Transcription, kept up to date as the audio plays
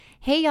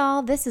Hey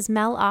y'all, this is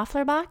Mel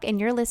Offlerbach, and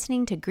you're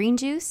listening to Green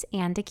Juice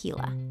and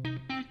Tequila.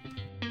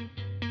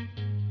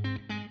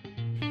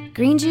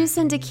 Green Juice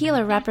and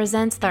Tequila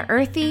represents the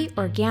earthy,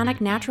 organic,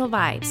 natural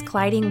vibes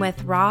colliding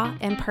with raw,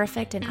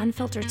 imperfect, and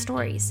unfiltered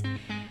stories.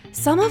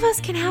 Some of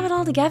us can have it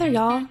all together,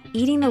 y'all.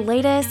 Eating the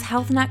latest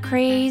health nut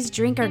craze,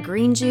 drink our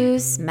green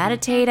juice,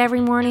 meditate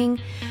every morning.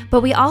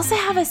 But we also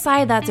have a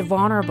side that's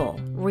vulnerable,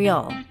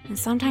 real, and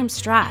sometimes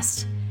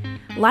stressed.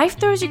 Life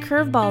throws you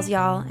curveballs,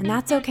 y'all, and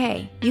that's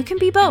okay. You can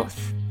be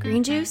both,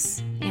 green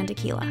juice and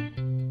tequila.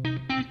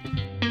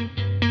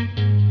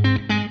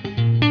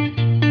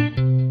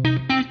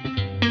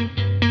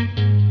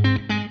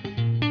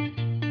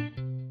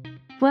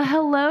 Well,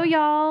 hello,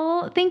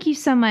 y'all. Thank you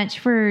so much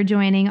for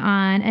joining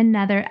on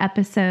another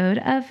episode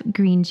of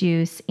Green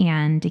Juice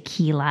and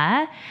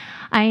Tequila.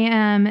 I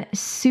am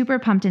super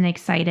pumped and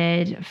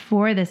excited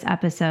for this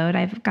episode.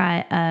 I've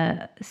got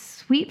a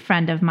sweet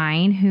friend of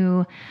mine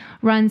who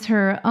runs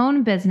her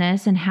own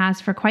business and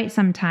has for quite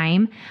some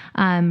time.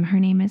 Her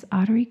name is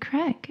Audrey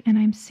Craig, and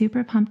I'm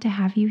super pumped to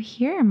have you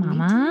here,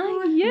 Mama.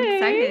 Me too. I'm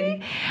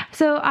excited.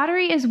 So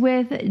Audrey is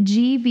with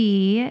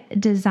GB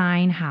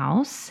Design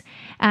House,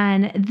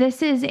 and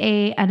this is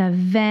an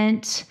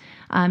event.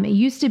 It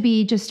used to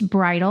be just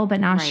bridal,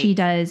 but now she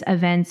does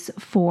events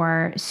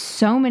for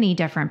so many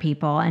different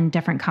people and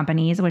different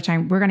companies, which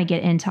we're going to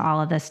get into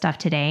all of this stuff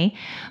today.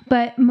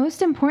 But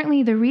most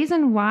importantly, the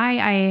reason why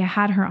I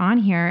had her on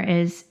here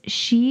is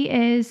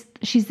she's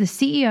the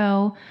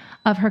CEO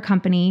of her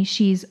company.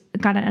 She's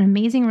got an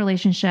amazing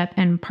relationship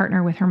and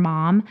partner with her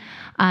mom.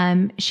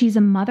 She's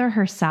a mother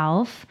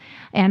herself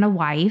and a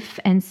wife.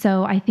 And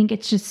so I think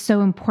it's just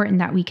so important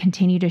that we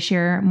continue to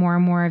share more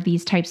and more of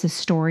these types of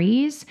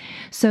stories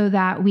so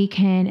that we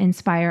can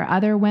inspire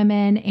other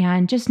women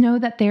and just know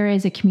that there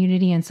is a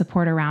community and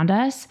support around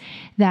us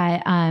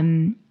that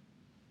I'm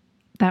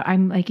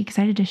like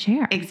excited to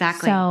share.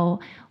 Exactly. So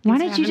why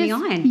don't you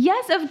just,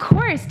 yes, of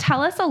course.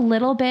 Tell us a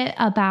little bit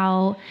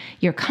about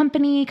your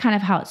company, kind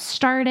of how it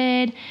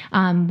started,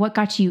 what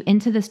got you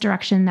into this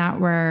direction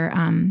that we're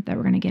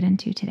going to get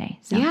into today.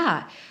 So.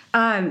 Yeah.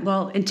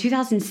 Well, in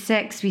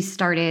 2006, we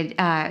started,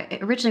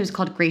 originally it was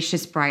called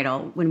Gracious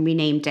Bridal when we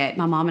named it.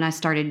 My mom and I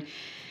started,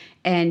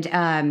 and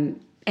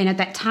at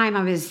that time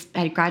I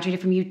had graduated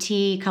from UT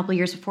a couple of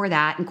years before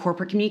that in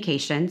corporate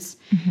communications,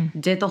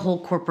 did the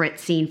whole corporate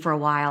scene for a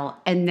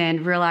while, and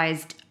then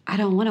realized I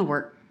don't want to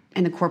work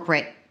in the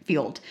corporate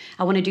field.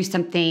 I want to do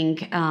something,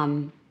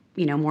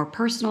 more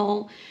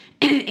personal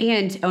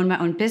and own my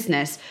own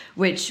business,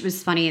 which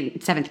was funny. In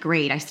 7th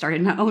grade, I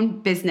started my own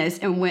business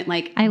and went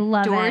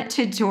door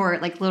to door,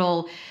 like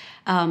little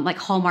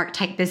Hallmark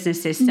type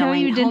businesses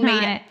selling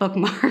homemade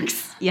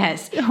bookmarks.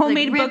 Yes.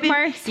 Homemade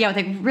bookmarks? Yeah, with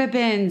like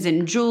ribbons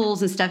and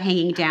jewels and stuff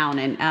hanging down.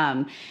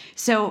 And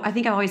so I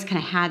think I always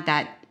kind of had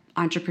that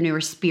entrepreneur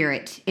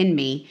spirit in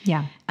me.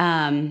 Yeah.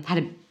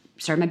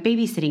 Started my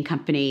babysitting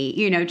company,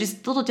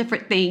 just little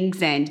different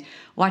things, and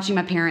watching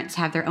my parents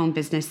have their own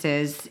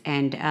businesses.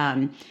 And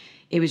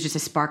it was just a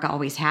spark I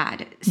always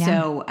had. Yeah.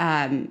 So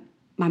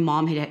my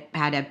mom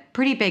had a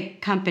pretty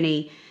big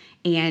company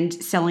and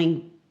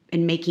selling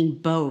and making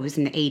bows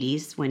in the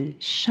 80s when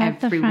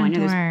everyone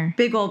had those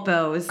big old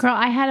bows. Girl,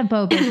 I had a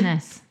bow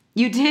business.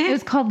 You did? It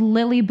was called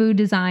Lily Boo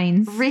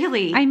Designs.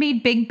 Really? I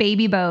made big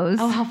baby bows.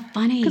 Oh, how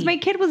funny. Because my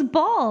kid was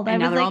bald.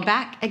 And now they're all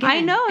back again.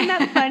 I know. Isn't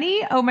that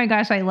funny? Oh my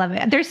gosh, I love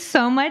it. There's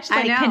so much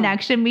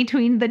connection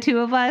between the two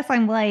of us.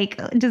 I'm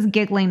just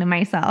giggling to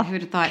myself. Who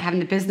would have thought having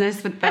the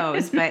business with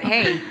bows? But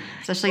hey,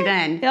 especially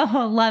then.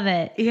 Oh, love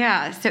it.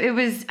 Yeah. So it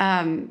was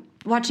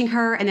watching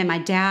her, and then my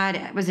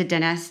dad was a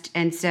dentist.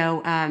 And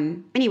so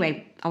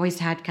anyway, always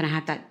had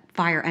that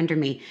fire under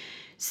me.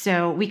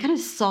 So we kind of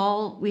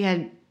saw, we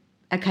had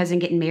a cousin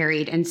getting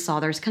married and saw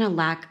there's kind of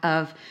lack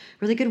of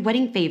really good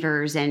wedding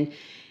favors and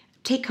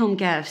take-home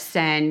gifts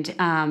and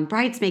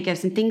bridesmaid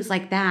gifts and things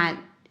like that.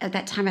 At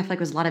that time, I feel like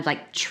it was a lot of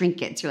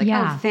trinkets. You're like,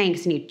 oh,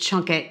 thanks, and you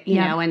chunk it,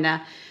 in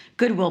the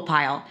Goodwill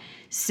pile.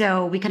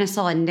 So we kind of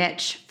saw a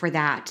niche for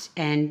that,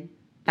 and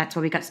that's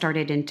why we got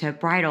started into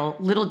bridal.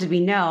 Little did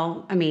we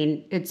know,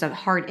 it's a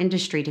hard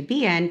industry to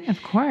be in.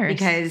 Of course.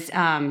 Because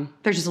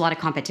there's just a lot of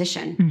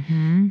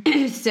competition.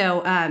 Mm-hmm.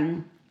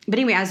 So, but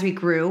anyway, as we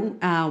grew,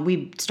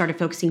 we started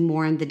focusing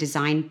more on the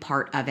design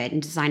part of it and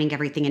designing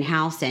everything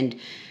in-house, and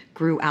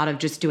grew out of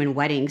just doing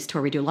weddings to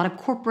where we do a lot of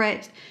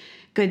corporate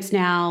goods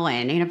now,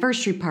 and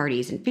anniversary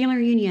parties and family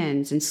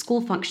reunions and school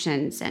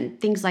functions and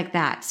things like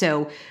that.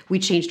 So we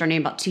changed our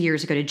name about 2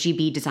 years ago to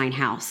GB Design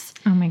House.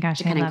 Oh my gosh,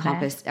 to kind of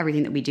encompass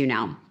everything that we do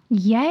now.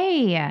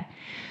 Yay.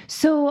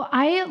 So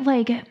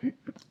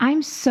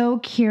I'm so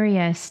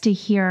curious to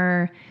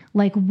hear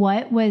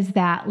what was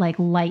that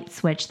light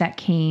switch that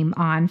came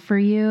on for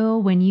you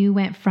when you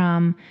went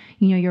from,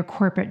 your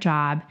corporate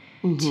job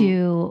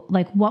to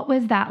what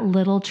was that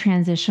little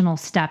transitional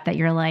step that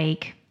you're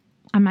like,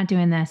 I'm not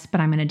doing this, but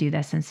I'm going to do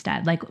this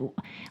instead.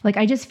 Like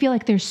I just feel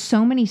like there's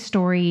so many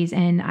stories,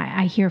 and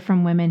I hear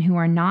from women who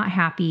are not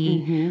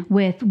happy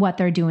with what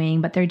they're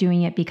doing, but they're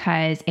doing it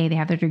because they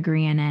have their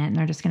degree in it and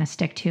they're just going to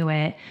stick to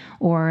it,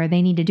 or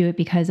they need to do it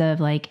because of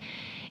like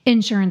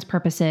insurance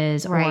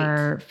purposes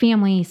or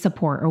family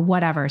support or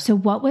whatever. So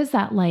what was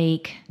that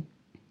like?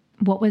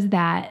 What was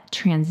that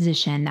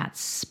transition, that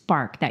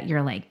spark that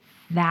you're like,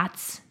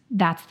 that's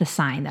the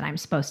sign that I'm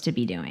supposed to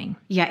be doing?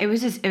 Yeah, it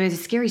was a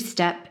scary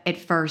step at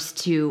first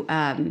to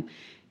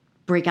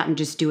break out and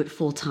just do it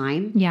full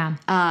time. Yeah.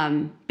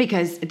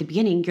 Because at the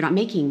beginning, you're not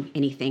making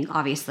anything,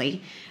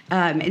 obviously.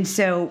 And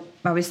so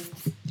I was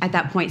at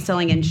that point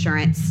selling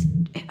insurance.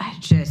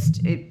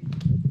 It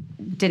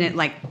didn't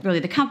like really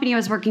the company I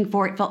was working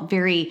for. It felt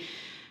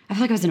I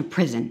felt like I was in a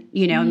prison,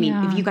 I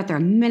mean, if you got there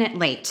a minute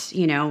late,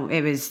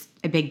 it was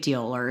a big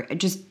deal, or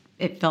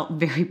it felt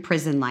very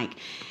prison-like.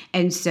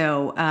 And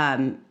so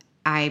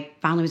I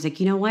finally was like,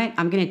 you know what?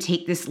 I'm going to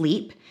take this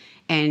leap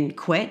and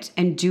quit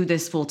and do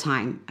this full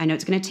time. I know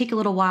it's going to take a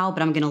little while,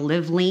 but I'm going to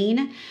live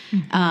lean.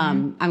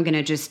 I'm going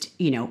to just,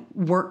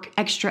 work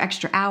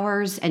extra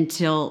hours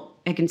until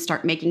I can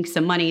start making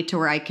some money to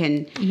where I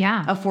can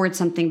afford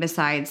something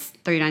besides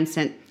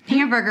 39-cent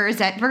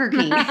hamburgers at Burger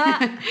King.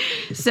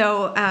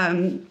 So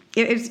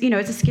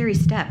it's a scary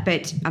step,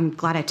 but I'm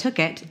glad I took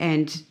it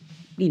and,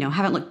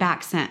 haven't looked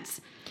back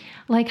since.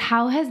 Like,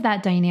 how has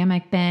that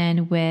dynamic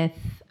been with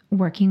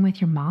working with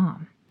your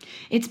mom?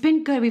 It's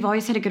been good. We've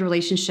always had a good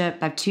relationship.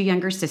 I have 2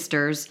 younger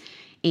sisters,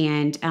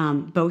 and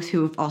both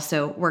who have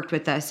also worked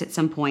with us at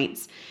some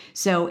points.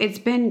 So it's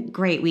been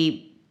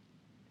great.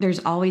 There's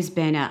always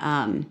been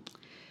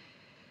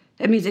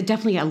it's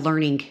definitely a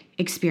learning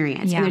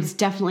experience. And it's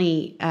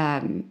definitely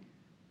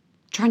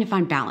trying to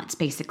find balance,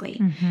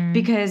 basically,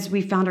 because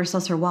we found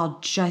ourselves for a while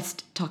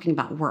just talking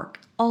about work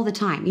all the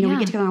time. We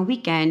get together on a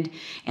weekend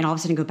and all of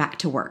a sudden go back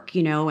to work,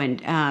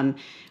 and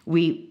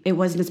it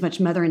wasn't as much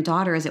mother and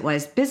daughter as it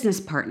was business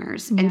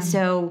partners. And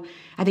so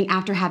I think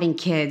after having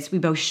kids, we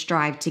both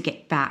strive to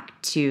get back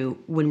to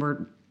when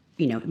we're,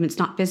 when it's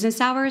not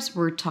business hours,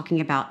 we're talking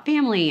about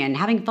family and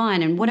having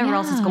fun and whatever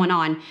else is going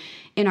on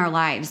in our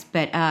lives.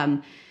 But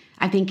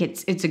I think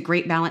it's a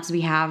great balance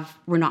we have.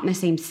 We're not in the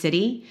same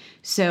city,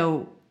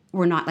 so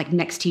we're not like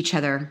next to each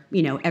other,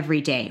 every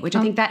day, which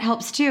I think that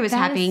helps too, is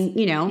having,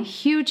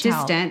 huge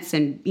distance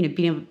help. And,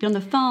 being able to be on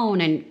the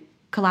phone and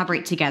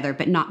collaborate together,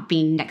 but not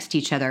being next to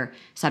each other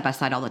side by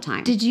side all the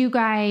time.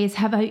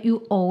 Have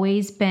you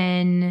always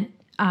been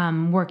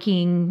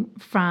working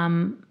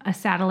from a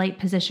satellite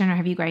position, or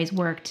have you guys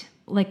worked,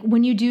 like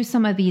when you do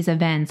some of these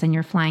events and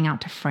you're flying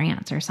out to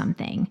France or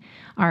something,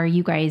 are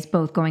you guys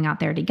both going out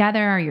there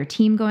together? Are your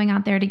team going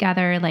out there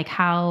together? Like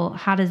how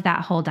does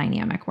that whole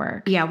dynamic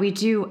work? Yeah, we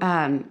do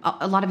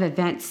a lot of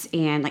events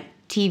and like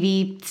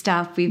TV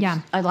stuff. We've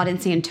a lot in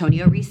San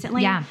Antonio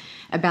recently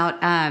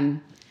about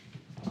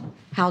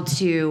how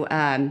to,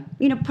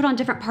 put on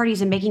different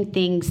parties and making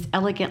things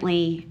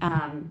elegantly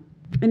and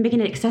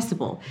making it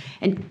accessible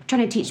and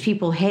trying to teach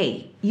people,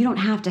 hey, you don't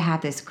have to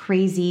have this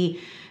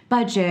crazy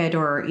budget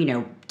or,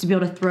 to be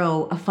able to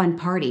throw a fun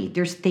party.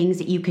 There's things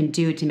that you can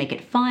do to make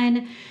it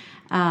fun,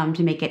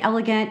 to make it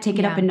elegant, take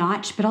it up a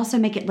notch, but also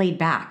make it laid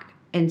back.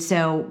 And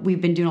so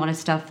we've been doing a lot of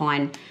stuff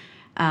on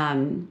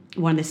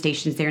one of the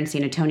stations there in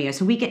San Antonio.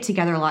 So we get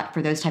together a lot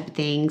for those type of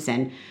things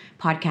and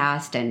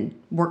podcast and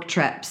work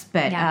trips.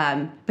 But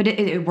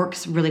it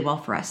works really well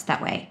for us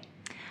that way.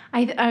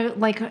 I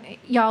like,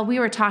 y'all, we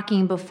were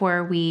talking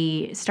before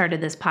we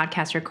started this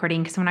podcast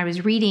recording, because when I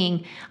was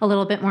reading a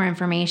little bit more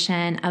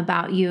information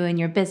about you and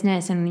your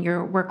business and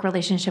your work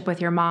relationship with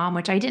your mom,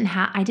 which I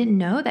didn't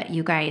know that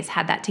you guys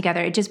had that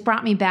together. It just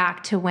brought me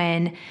back to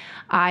when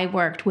I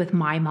worked with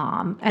my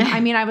mom. And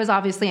I mean, I was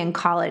obviously in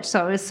college,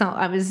 so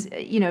I was,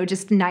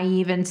 just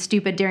naive and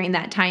stupid during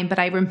that time. But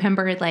I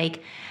remember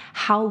like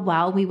how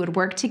well we would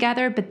work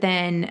together, but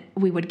then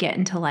we would get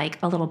into like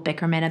a little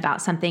bickerment about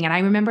something. And I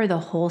remember the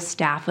whole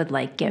staff would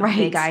like get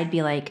big-eyed,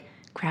 be like,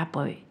 crap,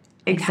 boy.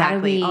 Like,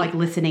 exactly. Like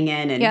listening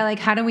in. And like,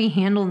 how do we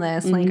handle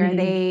this? Like, are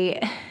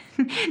they...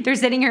 They're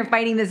sitting here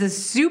fighting. This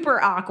is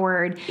super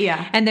awkward.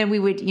 Yeah. And then we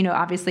would,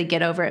 obviously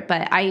get over it.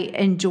 But I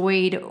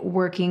enjoyed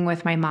working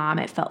with my mom.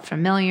 It felt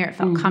familiar. It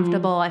felt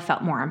comfortable. I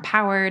felt more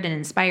empowered and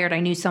inspired.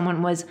 I knew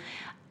someone was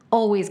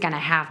always going to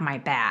have my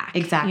back.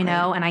 Exactly.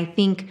 And I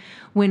think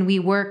when we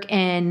work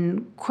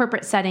in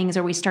corporate settings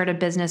or we start a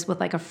business with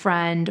like a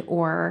friend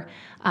or,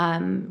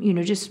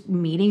 just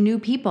meeting new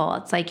people,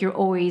 it's like you're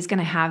always going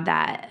to have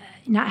that,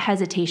 not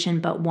hesitation,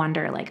 but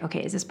wonder, like,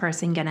 okay, is this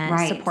person going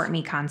to support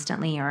me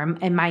constantly, or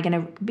am I going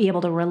to be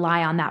able to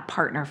rely on that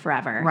partner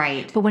forever?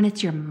 Right. But when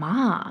it's your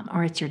mom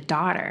or it's your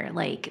daughter,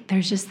 like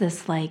there's just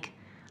this like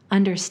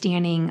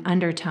understanding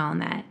undertone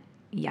that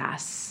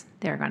yes,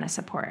 they're going to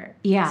support.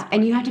 Yeah.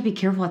 And you have to be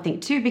careful, I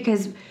think, too,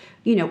 because,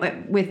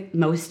 with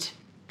most,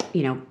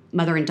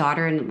 mother and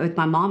daughter, and with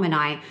my mom and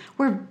I,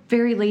 we're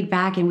very laid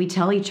back and we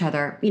tell each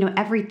other,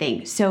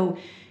 everything. So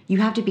you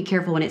have to be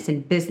careful when it's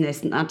in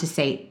business not to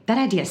say, that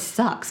idea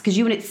sucks, because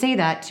you wouldn't say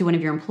that to one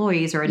of your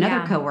employees or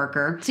another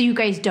coworker. So you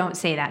guys don't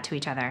say that to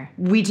each other?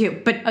 We do.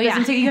 But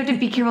so you have to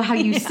be careful how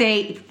you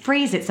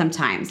phrase it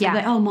sometimes. Yeah.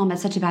 Like, oh, Mom,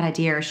 that's such a bad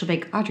idea. Or she'll be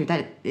like, Audrey,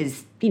 that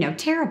is,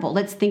 terrible.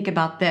 Let's think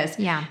about this.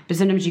 Yeah. But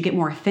sometimes you get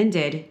more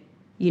offended,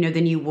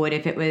 than you would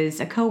if it was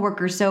a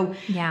coworker. So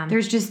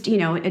there's just,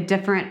 a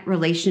different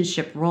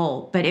relationship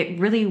role. But it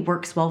really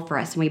works well for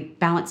us. And we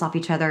balance off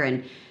each other.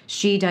 And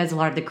she does a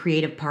lot of the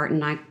creative part,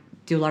 and I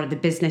do a lot of the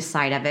business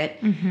side of it.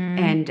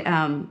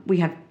 And we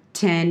have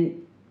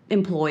 10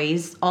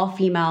 employees, all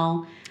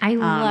female. I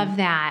love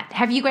that.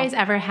 Have you guys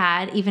ever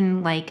had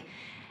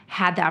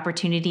had the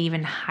opportunity to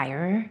even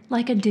hire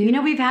like a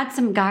dude? We've had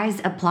some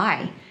guys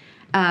apply,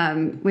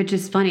 which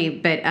is funny,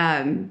 but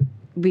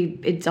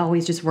it's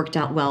always just worked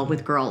out well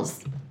with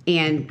girls.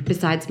 And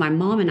besides my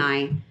mom and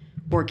I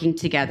working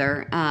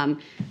together, I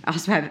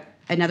also have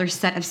another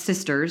set of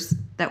sisters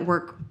that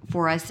work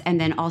for us, and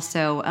then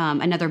also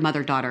another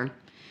mother-daughter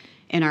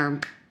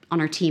on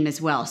our team as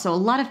well. So a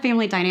lot of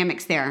family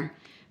dynamics there,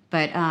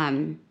 but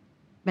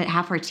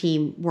half our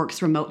team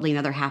works remotely, and the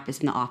other half is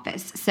in the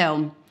office.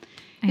 So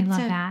I love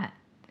that.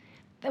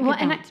 Well,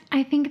 and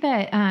I think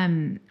that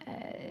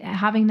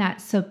having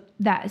that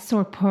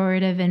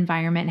supportive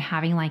environment,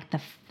 having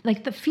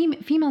the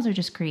females are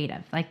just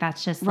creative.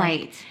 That's just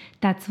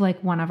that's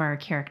one of our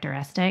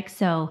characteristics.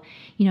 So,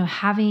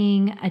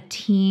 having a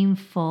team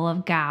full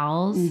of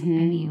gals, I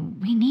mean,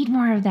 we need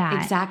more of that.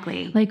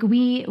 Exactly.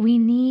 We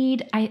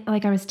need,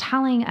 I was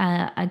telling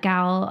a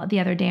gal the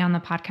other day on the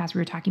podcast,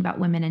 we were talking about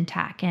women in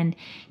tech and,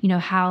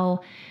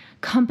 how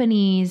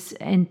companies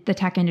in the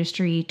tech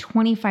industry,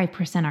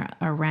 25%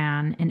 are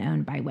ran and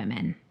owned by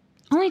women.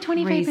 Only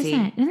 25%. Crazy.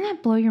 Doesn't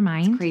that blow your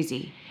mind? It's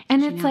crazy.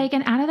 And it's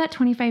and out of that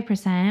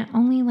 25%,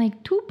 only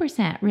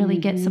 2% really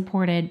get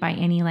supported by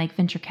any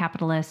venture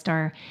capitalist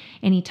or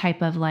any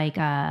type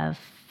of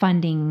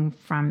funding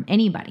from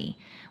anybody,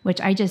 which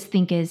I just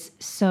think is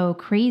so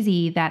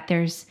crazy that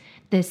there's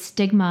this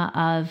stigma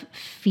of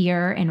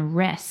fear and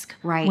risk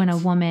when a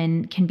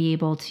woman can be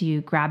able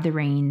to grab the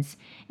reins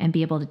and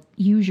be able to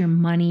use your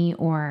money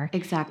or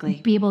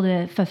be able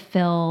to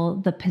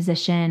fulfill the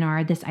position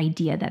or this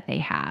idea that they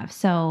have.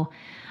 So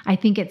I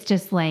think it's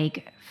just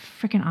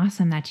freaking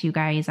awesome that you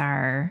guys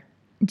are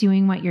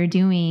doing what you're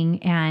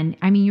doing. And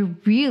I mean, you're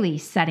really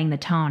setting the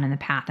tone and the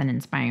path and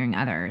inspiring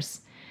others,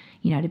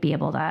 to be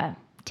able to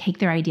take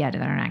their idea to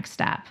their next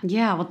step.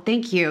 Yeah. Well,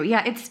 thank you.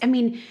 Yeah.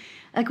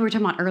 Like we were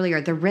talking about earlier,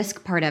 the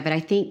risk part of it,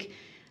 I think,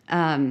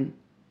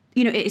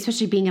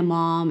 especially being a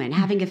mom and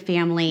having a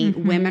family,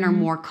 women are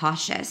more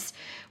cautious.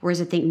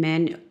 Whereas I think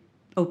men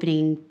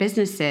opening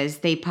businesses,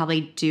 they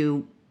probably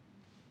do,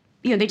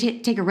 they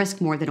take a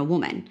risk more than a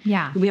woman.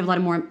 Yeah. We have a lot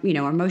of more,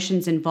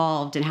 emotions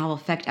involved and how it'll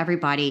affect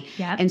everybody.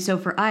 Yep. And so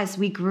for us,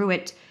 we grew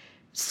it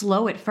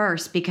slow at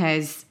first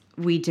because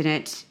we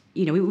didn't,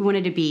 we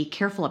wanted to be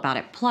careful about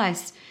it.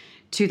 Plus,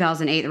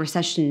 2008, the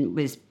recession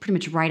was pretty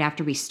much right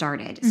after we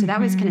started. So that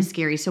was kind of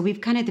scary. So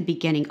we've kind of at the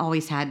beginning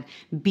always had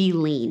be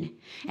lean.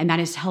 And that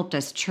has helped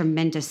us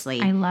tremendously.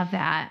 I love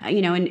that.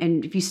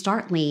 And if you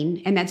start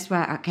lean, and that's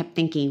why I kept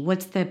thinking,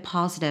 what's the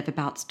positive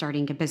about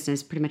starting a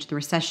business pretty much in the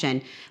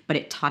recession? But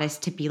it taught us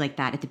to be like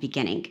that at the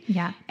beginning.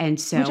 Yeah. And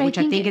so, which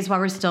I think is why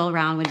we're still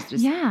around, which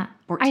is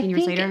 14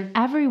 years later.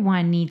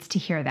 Everyone needs to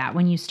hear that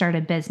when you start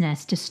a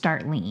business, to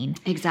start lean.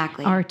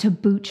 Exactly. Or to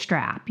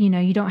bootstrap.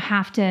 You don't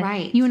have to.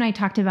 Right. You and I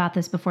talked about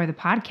this before the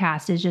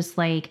podcast, is just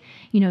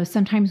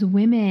sometimes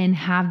women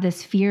have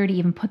this fear to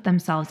even put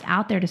themselves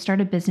out there to start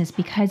a business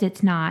because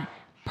it's not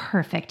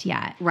perfect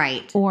yet.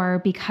 Right. Or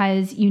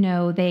because,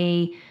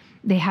 they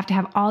have to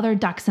have all their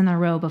ducks in a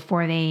row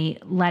before they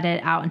let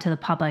it out into the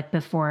public,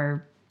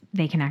 before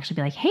they can actually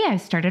be like, hey, I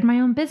started my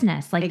own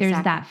business.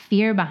 There's that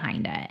fear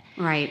behind it.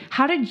 Right.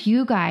 How did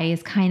you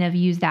guys kind of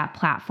use that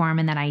platform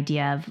and that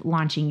idea of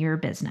launching your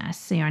business?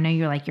 So, I know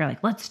you're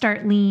like, let's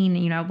start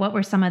lean. What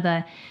were some of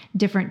the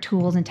different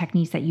tools and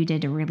techniques that you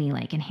did to really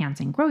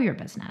enhance and grow your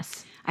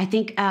business? I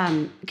think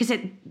because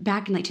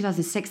back in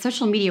 2006,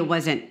 social media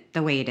wasn't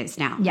the way it is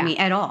now. Yeah. I mean,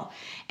 at all.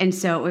 And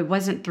so it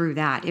wasn't through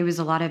that. It was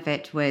a lot of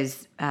it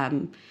was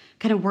kind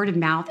of word of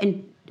mouth,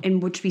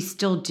 and which we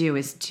still do,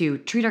 is to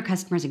treat our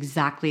customers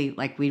exactly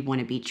like we want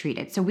to be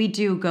treated. So we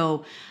do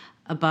go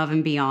above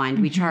and beyond.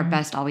 We try our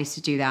best always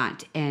to do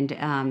that, and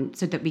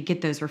so that we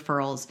get those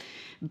referrals.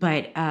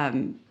 But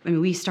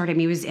we started.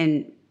 It was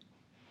in,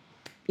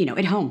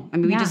 at home.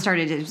 We just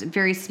started. It was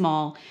very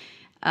small,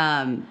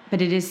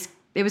 but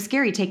it was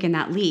scary taking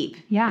that leap.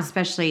 Yeah.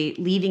 Especially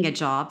leaving a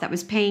job that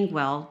was paying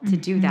well to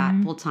do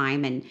that full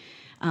time. And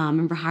I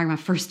remember hiring my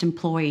first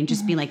employee and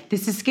just being like,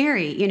 this is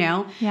scary,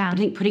 Yeah. But I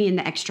think putting in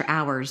the extra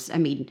hours,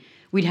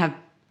 we'd have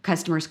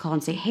customers call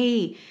and say,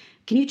 hey,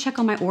 can you check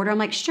on my order? I'm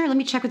like, sure, let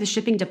me check with the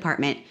shipping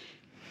department.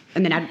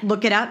 And then I'd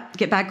look it up,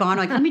 get back on,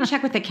 let me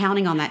check with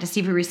accounting on that to see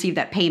if we received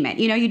that payment.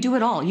 You do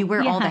it all. You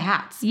wear all the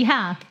hats.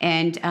 Yeah.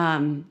 And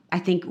I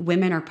think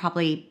women are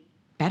probably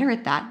better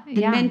at that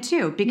than men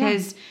too,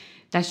 because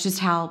that's just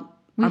how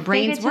our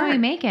brains work. We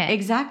make it.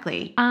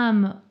 Exactly.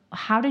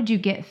 how did you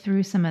get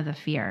through some of the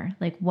fear?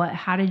 Like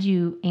how did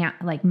you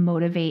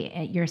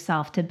motivate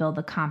yourself to build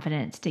the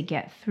confidence to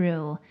get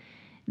through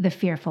the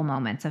fearful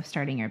moments of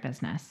starting your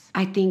business?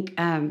 I think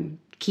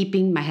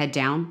keeping my head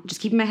down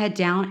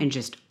and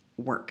just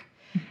work.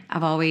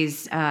 I've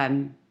always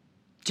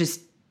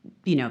just,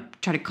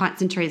 try to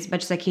concentrate as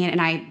much as I can.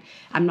 And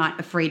I'm not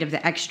afraid of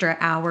the extra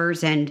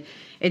hours, and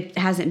it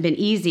hasn't been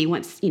easy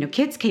once,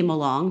 kids came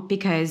along,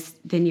 because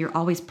then you're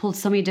always pulled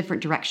so many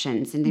different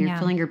directions, and then you're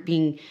feeling you're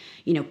being,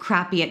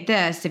 crappy at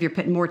this if you're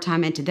putting more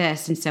time into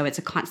this. And so it's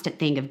a constant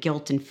thing of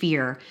guilt and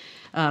fear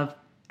of,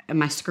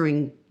 am I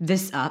screwing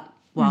this up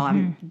while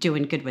I'm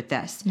doing good with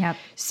this? Yep.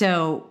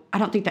 So I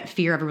don't think that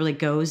fear ever really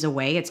goes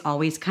away. It's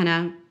always kind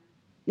of,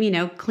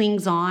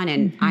 clings on,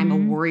 and I'm a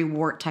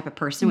worrywart type of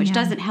person, which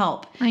doesn't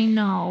help. I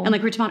know. And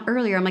like we were talking about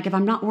earlier, I'm like, if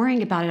I'm not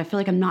worrying about it, I feel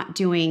like I'm not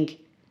doing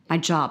my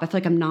job. I feel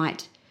like I'm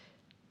not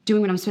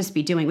doing what I'm supposed to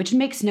be doing, which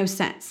makes no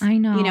sense. I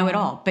know. At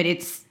all. But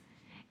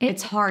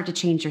it's hard to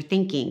change your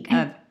thinking.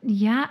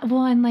 Yeah.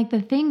 Well, and like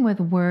the thing with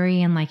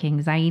worry and like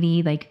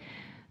anxiety, like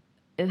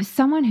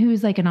someone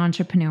who's like an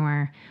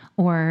entrepreneur,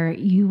 or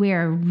you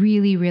wear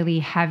really, really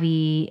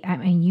heavy,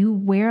 you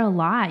wear a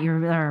lot.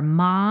 You're a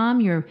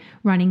mom, you're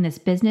running this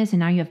business, and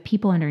now you have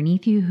people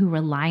underneath you who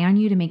rely on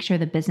you to make sure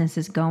the business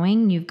is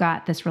going. You've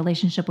got this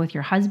relationship with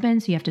your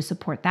husband, so you have to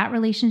support that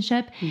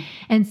relationship.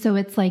 And so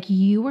it's like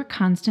you were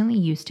constantly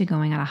used to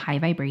going at a high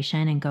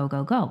vibration and go,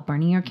 go, go,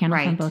 burning your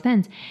candles on both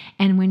ends.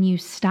 And when you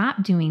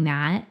stop doing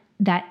that,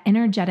 that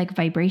energetic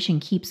vibration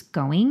keeps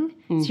going.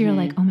 So you're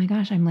like, oh my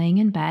gosh, I'm laying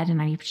in bed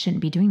and I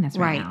shouldn't be doing this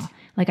right now.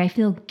 Like I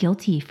feel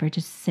guilty for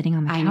just sitting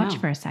on the couch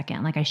for a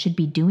second. Like I should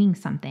be doing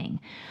something.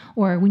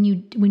 Or when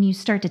you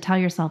start to tell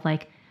yourself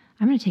like,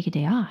 I'm going to take a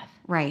day off.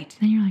 Right.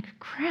 Then you're like,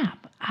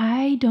 crap,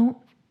 I don't,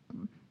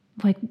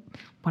 like,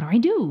 what do I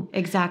do?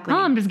 Exactly. Oh,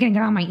 I'm just going to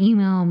get on my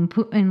email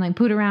and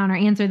put around or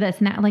answer this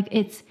and that. Like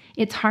it's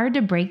hard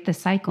to break the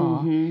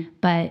cycle.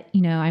 But,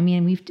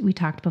 we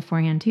talked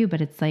beforehand too,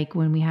 but it's like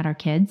when we had our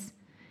kids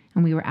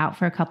and we were out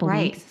for a couple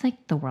weeks, it's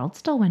like the world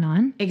still went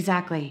on.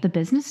 Exactly. The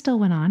business still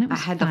went on. It was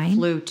fine. I had the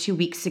flu 2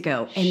 weeks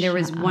ago, and there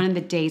was one of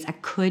the days I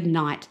could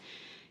not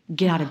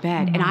get out of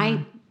bed. And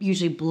I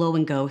usually blow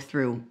and go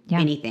through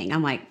anything.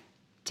 I'm like,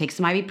 take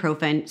some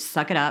ibuprofen,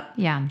 suck it up,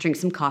 drink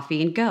some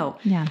coffee and go.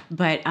 Yeah.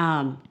 But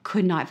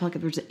could not. I felt like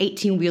there was an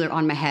 18-wheeler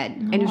on my head.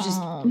 And it was just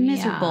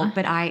miserable. Yeah.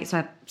 But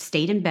I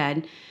stayed in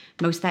bed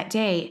most of that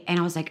day, and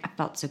I was like, I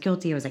felt so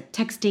guilty. I was like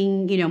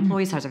texting,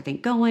 employees, how's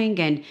everything going?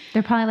 And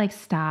they're probably like,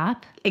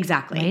 stop.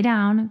 Exactly. Lay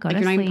down, go to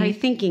sleep. You're not even probably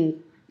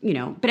thinking,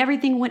 but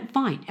everything went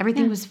fine.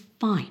 Everything was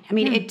fine. I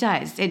mean, it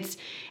does.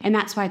 And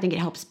that's why I think it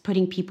helps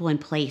putting people in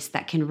place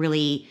that can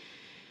really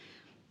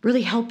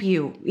help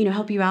you,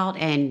 help you out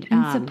and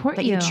support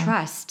that you. You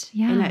trust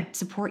and that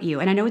support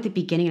you. And I know at the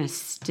beginning, and I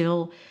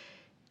still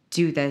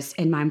do this,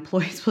 and my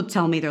employees will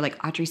tell me, they're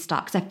like, Audrey,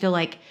 stop. Because I feel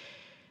like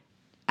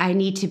I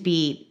need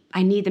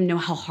them to know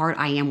how hard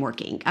I am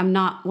working. I'm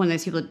not one of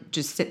those people that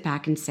just sit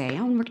back and say,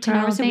 I work 10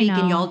 hours a week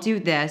and y'all do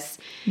this,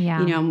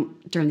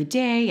 during the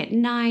day, at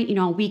night,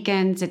 on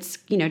weekends. It's,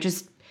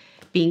 just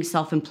being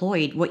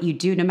self-employed, what you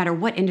do, no matter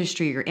what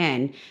industry you're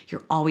in,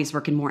 you're always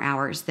working more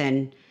hours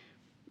than,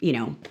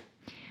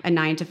 a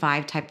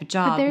 9-to-5 type of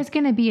job. But there's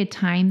going to be a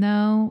time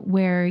though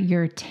where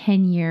your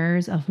 10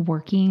 years of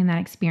working and that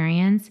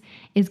experience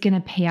is going to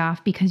pay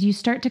off, because you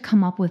start to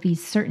come up with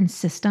these certain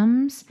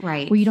systems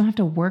where you don't have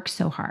to work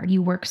so hard.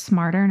 You work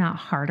smarter, not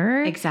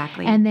harder.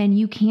 Exactly. And then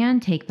you can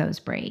take those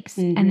breaks.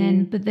 And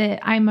then,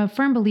 I'm a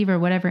firm believer,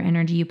 whatever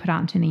energy you put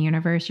out into the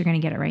universe, you're going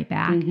to get it right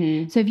back.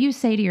 So if you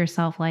say to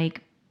yourself,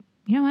 like,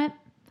 you know what?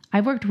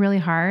 I've worked really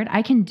hard.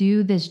 I can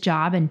do this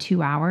job in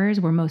 2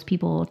 hours where most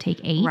people will take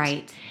 8.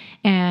 Right.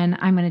 And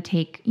I'm going to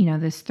take,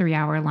 this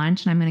 3-hour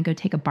lunch, and I'm going to go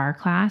take a bar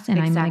class,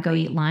 and I'm going to go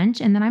eat lunch,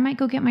 and then I might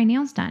go get my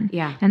nails done.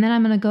 Yeah. And then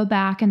I'm going to go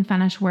back and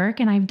finish work,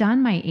 and I've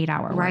done my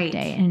 8-hour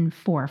workday in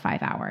 4 or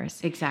 5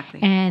 hours.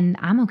 Exactly. And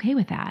I'm okay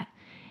with that.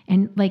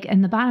 And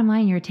and the bottom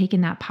line, you're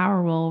taking that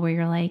power role where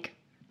you're like,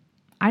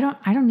 I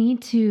don't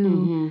need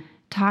to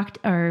talk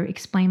or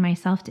explain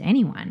myself to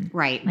anyone.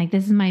 Right. Like,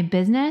 this is my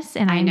business,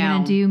 and I'm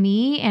going to do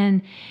me.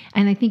 And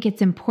I think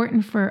it's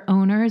important for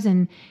owners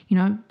and,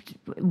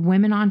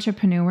 women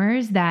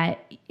entrepreneurs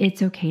that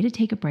it's okay to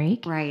take a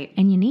break. Right.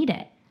 And you need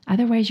it.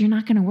 Otherwise, you're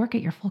not going to work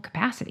at your full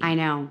capacity. I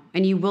know.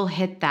 And you will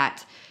hit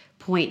that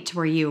point to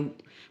where you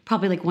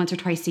probably like once or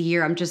twice a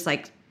year, I'm just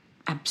like,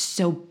 I'm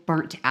so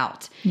burnt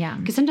out. Yeah.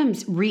 Because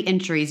sometimes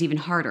re-entry is even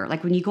harder.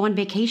 Like when you go on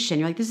vacation,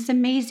 you're like, this is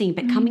amazing.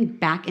 But coming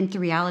back into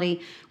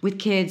reality with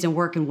kids and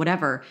work and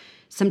whatever,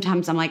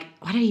 sometimes I'm like,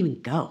 why did I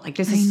even go? Like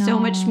this is so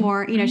much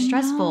more,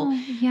 stressful.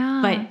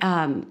 Yeah.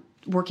 But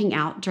working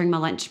out during my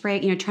lunch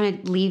break,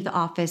 trying to leave the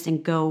office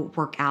and go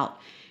work out,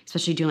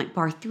 especially doing like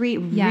bar 3,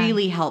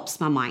 really helps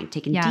my mind.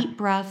 Taking deep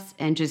breaths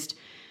and just,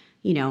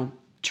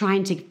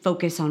 trying to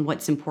focus on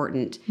what's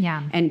important.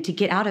 Yeah. And to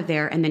get out of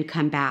there and then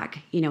come back,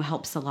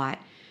 helps a lot.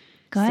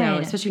 Good. So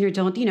especially when you're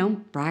dealing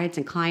with, brides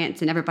and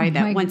clients and everybody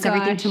that wants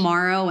everything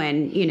tomorrow,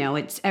 and,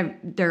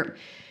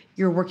 you're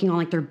you're working on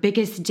like their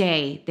biggest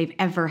day they've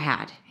ever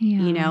had,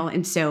 you know?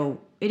 And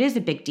so it is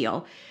a big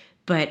deal,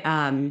 but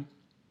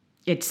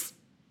it's,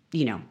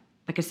 you know,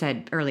 like I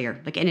said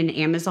earlier, like in an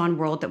Amazon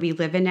world that we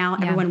live in now,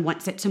 everyone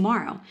wants it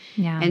tomorrow.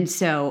 Yeah. And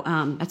so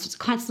that's what's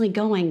constantly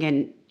going.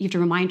 And you have to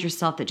remind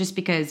yourself that just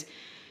because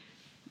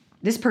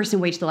this person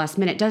waits the last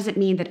minute doesn't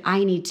mean that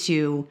I need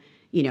to,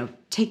 you know,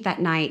 take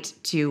that night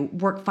to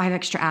work 5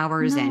 extra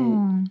hours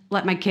and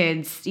let my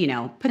kids, you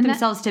know, put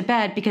themselves to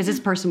bed because this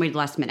person waited the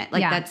last minute.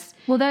 Like that's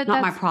not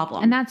my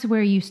problem. And that's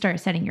where you start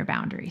setting your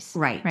boundaries.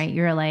 Right. Right.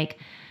 You're like,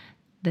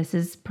 this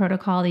is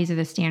protocol. These are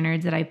the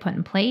standards that I put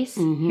in place.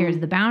 Here's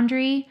the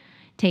boundary.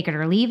 Take it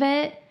or leave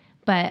it.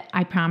 But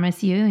I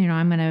promise you, you know,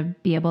 I'm going to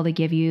be able to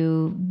give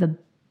you the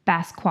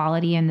best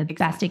quality and the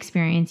best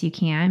experience you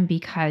can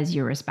because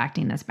you're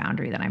respecting this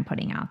boundary that I'm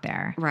putting out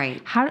there.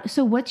 Right.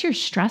 So what's your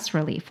stress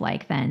relief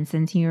like then,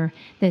 since you're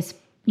this,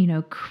 you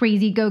know,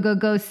 crazy go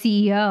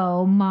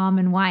CEO, mom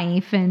and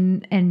wife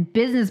and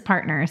business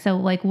partner? So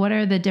like, what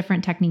are the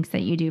different techniques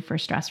that you do for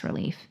stress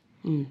relief?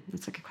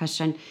 That's a good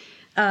question.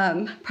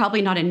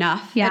 Probably not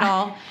enough at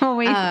all.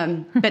 Always.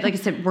 But like I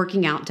said,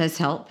 working out does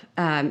help.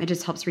 It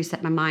just helps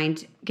reset my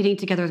mind. Getting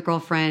together with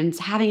girlfriends,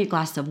 having a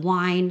glass of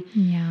wine.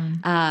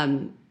 Yeah.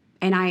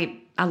 And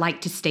I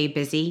like to stay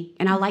busy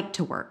and I like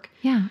to work.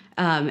 Yeah.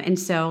 And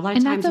so a lot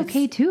of times that's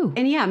okay too.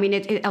 And yeah, I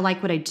mean, I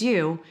like what I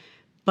do,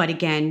 but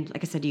again,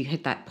 like I said, you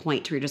hit that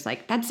point where you're just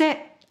like, that's it.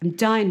 I'm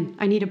done.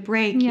 I need a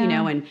break, you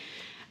know? And,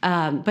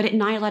 but at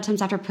night, a lot of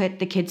times after I put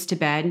the kids to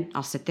bed,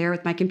 I'll sit there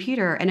with my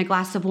computer and a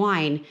glass of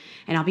wine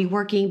and I'll be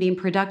working, being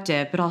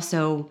productive, but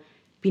also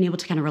being able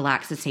to kind of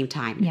relax at the same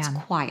time. It's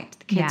quiet.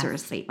 The kids are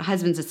asleep. My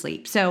husband's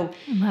asleep. So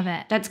I love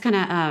it. That's kind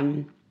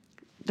of,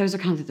 those are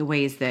kind of the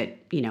ways that,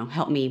 you know,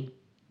 help me.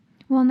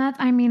 Well,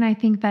 and I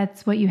think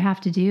that's what you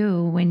have to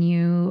do when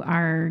you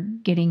are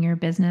getting your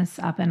business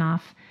up and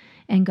off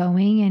and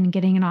going and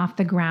getting it off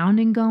the ground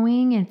and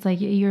going. It's like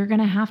you're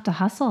going to have to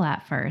hustle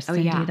at first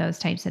and do those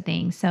types of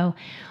things. So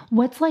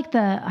what's like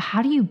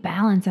how do you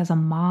balance as a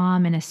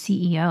mom and a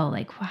CEO?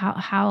 Like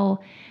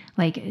how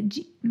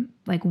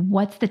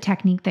what's the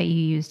technique that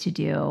you use to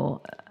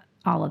do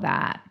all of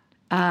that?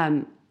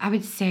 I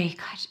would say,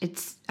 gosh,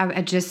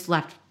 I just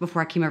left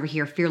before I came over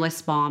here,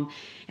 Fearless Mom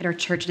at our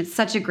church. And it's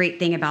such a great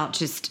thing about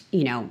just,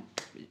 you know,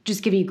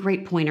 just giving you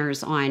great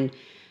pointers on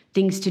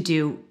things to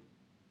do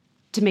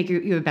to make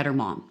you a better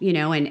mom, you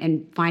know,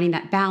 and finding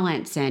that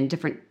balance and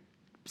different.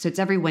 So it's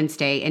every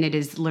Wednesday and it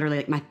is literally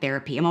like my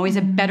therapy. I'm always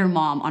a better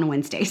mom on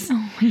Wednesdays.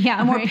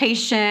 I'm more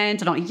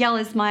patient. I don't yell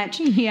as much.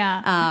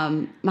 Yeah.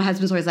 My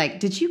husband's always like,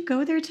 did you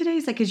go there today?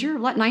 He's like, 'cause you're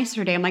a lot nicer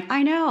today. I'm like,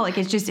 I know. Like,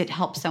 it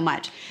helps so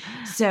much.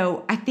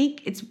 So I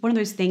think it's one of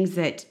those things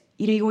that,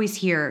 you know, you always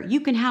hear, you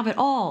can have it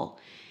all.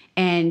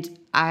 And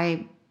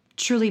I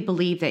truly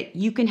believe that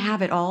you can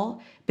have it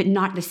all, but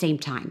not at the same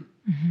time.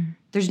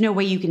 There's no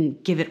way you can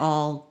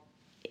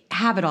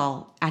have it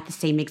all at the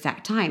same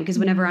exact time. Because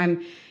whenever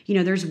I'm, you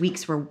know, there's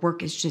weeks where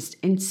work is just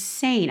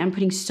insane. I'm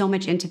putting so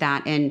much into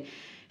that. And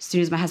as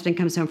soon as my husband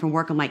comes home from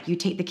work, I'm like, you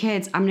take the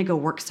kids, I'm going to go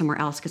work somewhere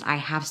else because I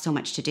have so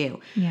much to do.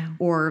 Yeah.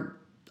 Or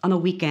on the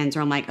weekends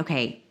where I'm like,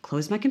 okay,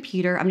 close my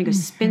computer. I'm going to go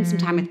spend some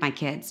time with my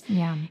kids.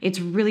 Yeah. It's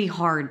really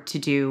hard to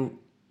do.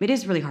 It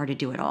is really hard to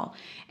do it all.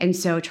 And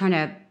so trying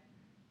to,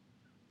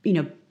 you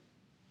know,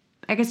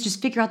 I guess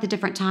just figure out the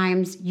different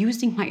times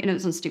using I know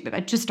it sounds stupid, but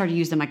I just started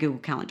using my Google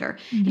Calendar.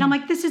 And I'm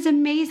like, this is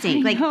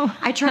amazing.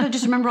 I try to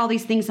just remember all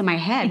these things in my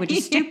head, which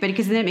is stupid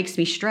because then it makes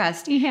me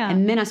stressed. Yeah.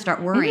 And then I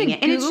start worrying.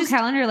 And Google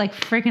Calendar, like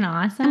freaking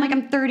awesome. I'm like,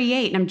 I'm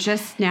 38 and I'm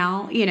just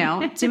now, you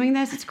know, doing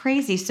this. It's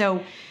crazy.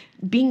 So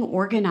being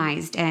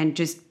organized and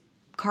just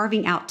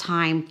carving out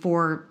time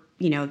for,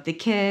 you know, the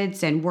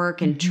kids and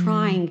work and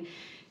trying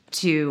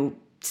to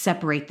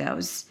separate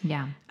those.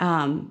 Yeah.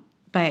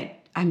 But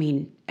I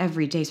mean,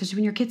 every day, especially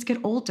when your kids get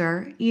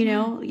older, you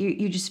know,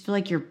 you just feel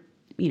like you're,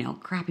 you know,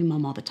 crappy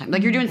mom all the time.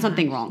 Like you're doing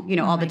something wrong, you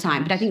know, all the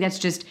time. But I think that's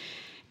just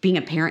being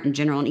a parent in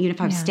general. And even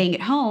if I was staying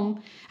at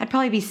home, I'd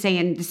probably be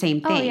saying the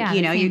same thing.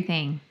 You know, same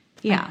thing.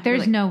 Yeah. Like,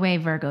 there's no way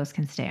Virgos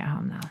can stay at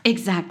home though.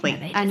 Exactly.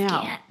 Yeah, I know.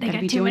 Can't. They gotta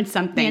be doing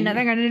something. Yeah,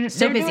 they're doing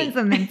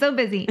something. So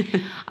busy.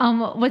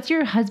 What's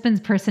your husband's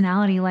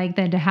personality like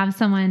then to have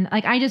someone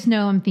like, I just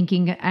know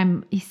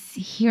I'm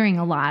hearing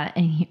a lot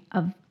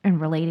and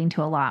relating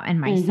to a lot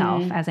in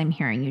myself as I'm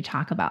hearing you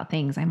talk about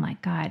things. I'm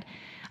like, God,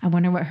 I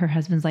wonder what her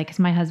husband's like. 'Cause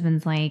my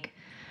husband's like,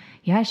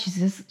 yeah,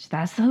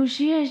 that's who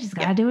she is. She's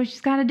got to do what she's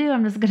got to do.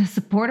 I'm just going to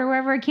support her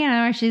wherever I can.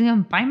 Otherwise she's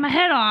going to bite my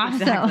head off.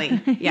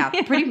 Exactly. So. Yeah.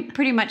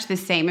 Pretty much the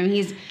same. I mean,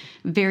 he's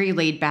very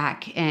laid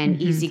back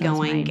and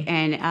easygoing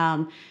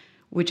and,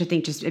 which I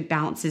think just it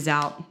balances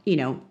out, you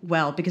know,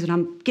 well, because when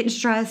I'm getting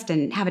stressed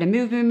and having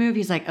to move,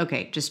 he's like,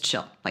 okay, just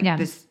chill. Like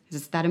this,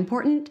 is that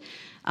important?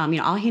 You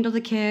know, I'll handle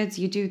the kids.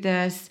 You do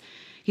this.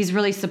 He's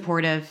really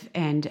supportive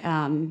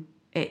and,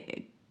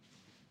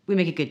 we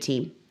make a good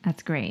team.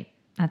 That's great.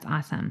 That's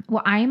awesome.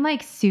 Well, I'm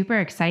like super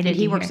excited. And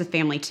he works with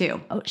family too.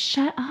 Oh,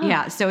 shut up.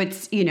 Yeah. So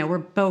it's, we're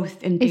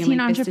both in family Is he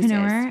an businesses.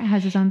 entrepreneur?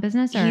 Has his own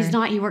business? Or? He's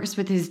not. He works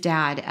with his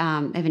dad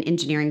of an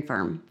engineering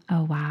firm.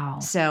 Oh, wow.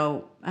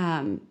 So,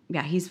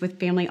 he's with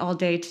family all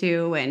day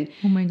too. And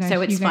oh my gosh,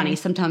 so it's funny.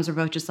 Sometimes we're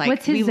both just like,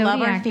 What's his we zodiac?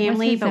 love our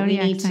family, but we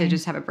need sign? to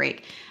just have a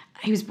break.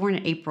 He was born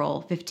on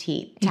April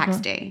 15th, tax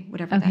day,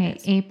 whatever that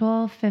is.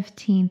 April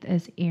 15th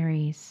is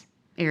Aries.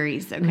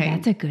 Aries. Okay. Ooh,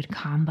 that's a good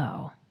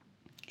combo.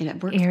 And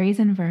it works. Aries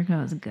and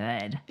Virgo is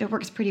good. It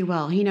works pretty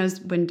well. He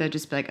knows when to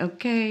just be like,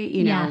 okay,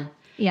 you know.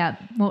 Yeah.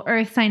 Well,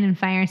 earth sign and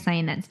fire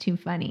sign, that's too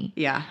funny.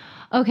 Yeah.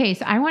 Okay,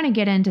 so I want to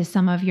get into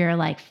some of your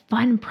like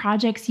fun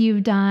projects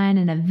you've done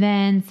and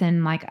events,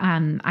 and like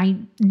I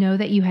know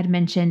that you had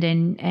mentioned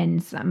in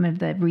some of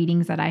the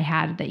readings that I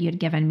had that you had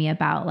given me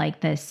about like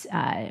this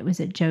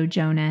was it Joe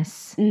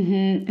Jonas?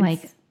 Mm-hmm.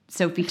 Like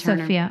Sophie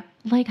Turner. Sophia.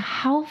 Like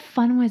how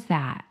fun was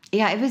that?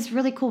 Yeah, it was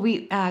really cool.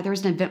 We there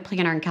was an event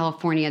planner in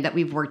California that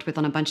we've worked with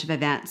on a bunch of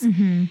events,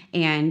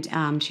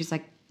 and she's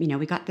like,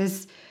 we got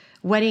this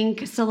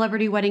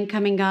celebrity wedding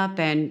coming up,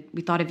 and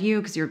we thought of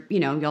you because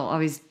you'll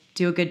always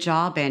do a good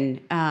job,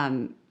 and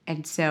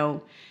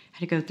so I had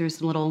to go through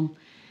some little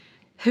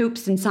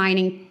hoops and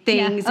signing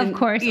things, of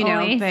course,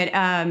 always.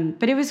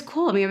 But it was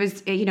cool. I mean, it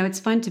was it's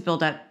fun to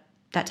build up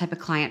that type of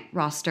client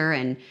roster,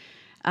 and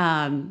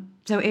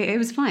so it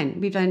was fun.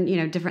 We've done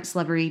different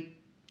celebrity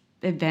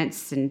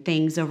events and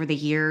things over the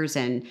years,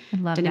 and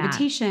done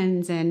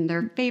invitations and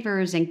their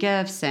favors and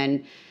gifts,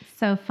 and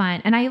so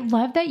fun. And I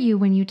love that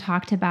when you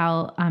talked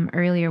about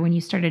earlier when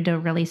you started to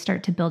really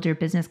start to build your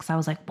business, because I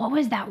was like, what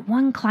was that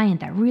one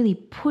client that really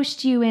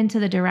pushed you into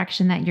the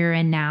direction that you're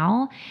in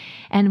now?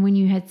 And when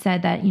you had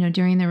said that,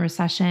 during the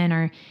recession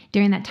or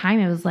during that time,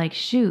 it was like,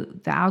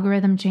 shoot, the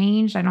algorithm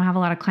changed. I don't have a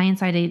lot of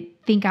clients. I had to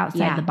think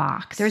outside the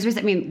box.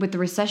 With the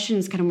recession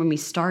is kind of when we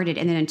started.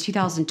 And then in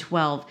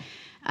 2012,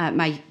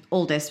 my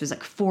oldest was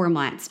like 4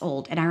 months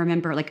old. And I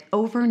remember like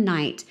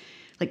overnight,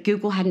 like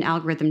Google had an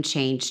algorithm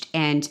changed,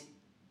 and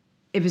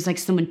it was like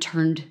someone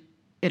turned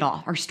it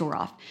off, our store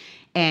off.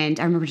 And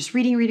I remember just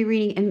reading.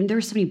 And there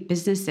were so many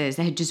businesses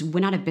that had just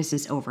went out of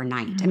business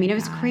overnight. It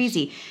was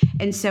crazy.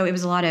 And so it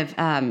was a lot of,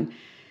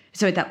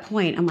 so at that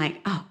point, I'm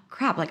like, oh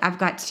crap, like I've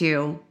got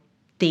to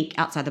think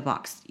outside the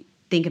box,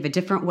 think of a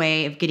different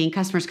way of getting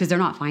customers, because they're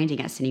not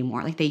finding us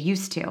anymore like they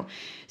used to.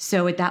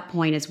 So at that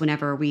point is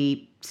whenever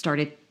we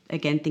started,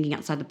 again, thinking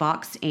outside the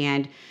box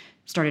and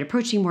started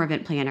approaching more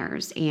event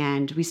planners.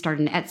 And we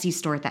started an Etsy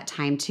store at that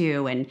time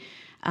too. And,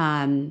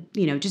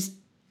 just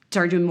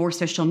started doing more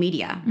social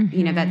media.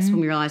 That's when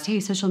we realized,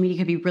 hey, social media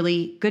could be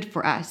really good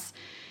for us.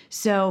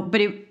 So, but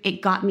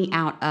it got me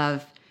out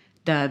of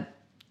the,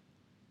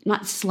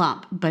 not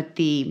slump, but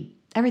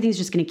everything's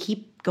just going to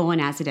keep going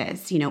as it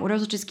is.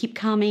 Orders will just keep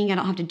coming. I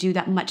don't have to do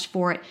that much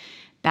for it.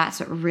 That's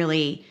what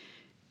really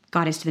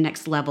got us to the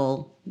next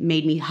level,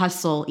 made me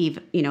hustle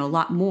even, a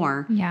lot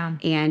more. Yeah.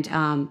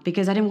 And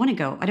because I didn't want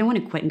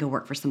to quit and go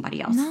work for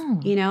somebody else.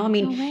 No.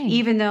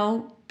 Even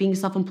though being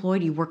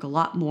self-employed, you work a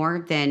lot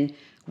more than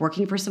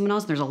working for someone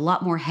else. There's a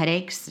lot more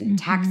headaches and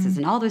taxes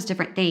and all those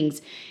different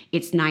things.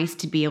 It's nice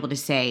to be able to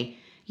say,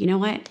 you know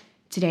what?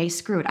 Today,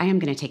 screw it. I am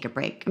going to take a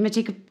break. I'm going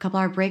to take a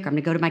couple-hour break. Or I'm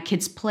going to go to my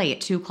kids' play at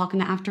 2:00 in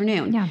the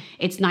afternoon. Yeah.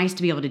 It's nice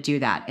to be able to do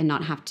that and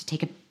not have to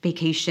take a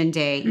vacation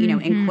day,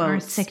 in quotes. Or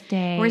a sick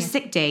day. Or a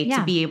sick day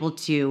to be able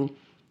to,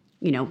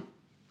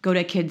 go to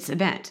a kid's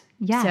event.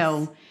 Yes.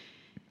 So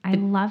I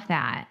love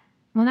that.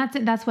 Well,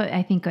 that's what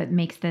I think what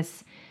makes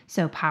this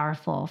so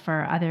powerful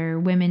for other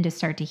women to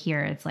start to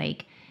hear. It's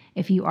like,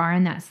 if you are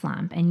in that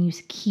slump and you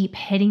keep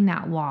hitting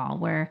that wall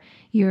where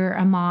you're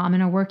a mom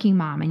and a working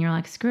mom and you're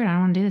like, screw it, I don't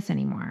want to do this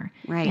anymore.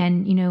 Right.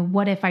 And,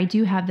 what if I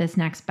do have this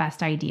next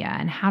best idea,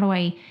 and how do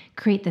I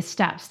create the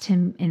steps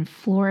and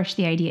flourish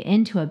the idea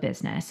into a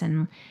business,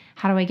 and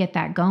how do I get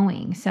that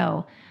going?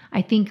 So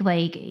I think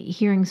like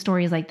hearing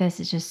stories like this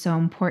is just so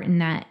important,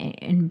 that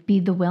and be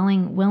the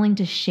willing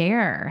to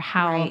share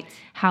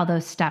how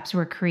those steps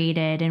were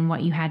created and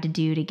what you had to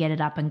do to get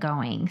it up and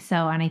going.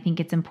 So, and I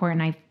think it's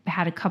important. I've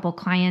had a couple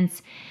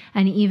clients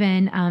and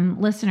even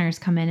listeners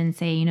come in and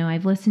say,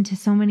 I've listened to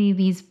so many of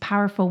these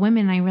powerful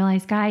women, and I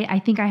realized, God, I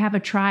think I have a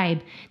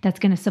tribe that's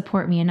going to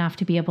support me enough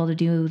to be able to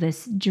do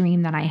this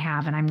dream that I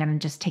have, and I'm going to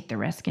just take the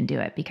risk and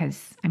do it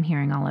because I'm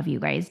hearing all of you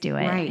guys do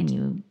it, and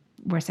you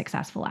were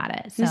successful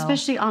at it. So.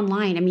 Especially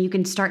online. You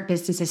can start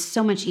businesses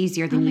so much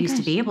easier than you used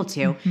to be able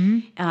to.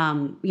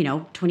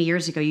 20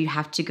 years ago, you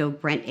have to go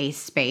rent a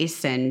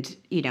space and,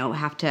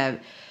 have to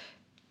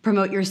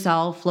promote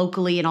yourself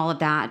locally and all of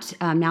that.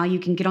 Now you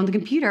can get on the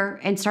computer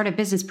and start a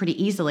business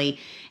pretty easily.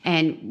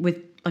 And with,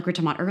 like we were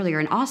talking about earlier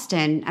in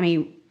Austin,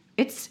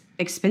 it's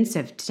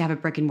expensive to have a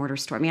brick and mortar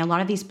store. A lot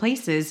of these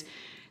places,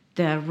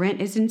 the rent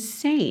is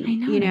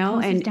insane. I know,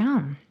 it closes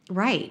down.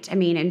 Right.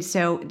 And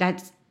so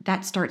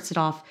that starts it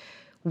off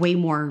way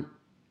more,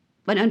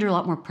 but under a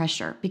lot more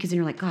pressure, because then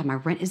you're like, God, my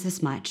rent is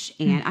this much,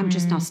 and I'm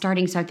just now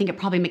starting. So I think it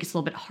probably makes it a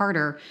little bit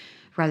harder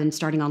rather than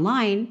starting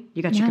online.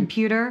 You got your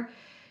computer,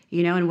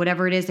 and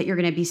whatever it is that you're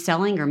going to be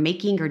selling or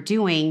making or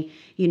doing,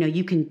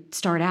 you can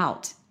start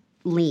out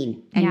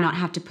lean and not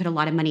have to put a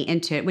lot of money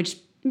into it, which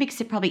makes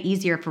it probably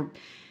easier for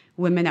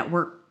women that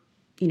work,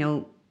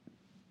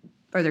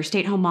 or they're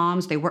stay-at-home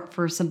moms, they work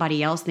for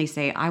somebody else, and they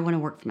say, I want to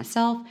work for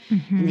myself.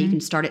 And then you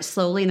can start it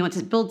slowly, and then once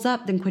it builds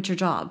up, then quit your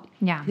job.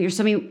 Yeah. There's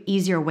so many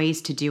easier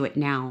ways to do it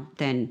now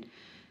than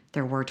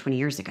there were 20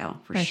 years ago,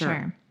 for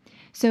sure.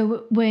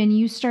 So when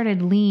you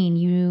started Lean,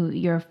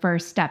 your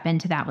first step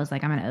into that was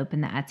like, I'm going to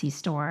open the Etsy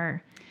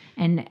store.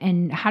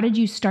 And how did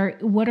you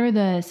start? What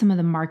are some of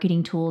the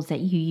marketing tools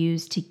that you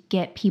use to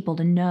get people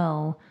to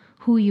know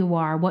who you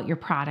are, what your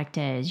product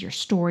is, your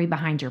story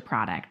behind your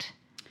product?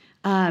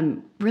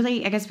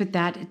 Really, I guess with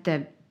that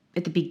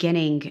at the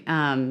beginning,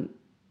 I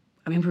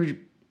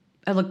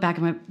look back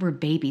and we're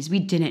babies. We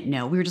didn't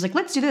know. We were just like,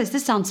 let's do this.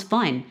 This sounds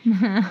fun.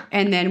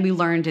 And then we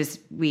learned as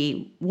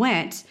we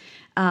went,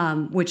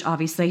 which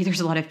obviously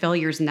there's a lot of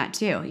failures in that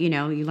too.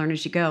 You learn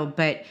as you go,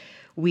 but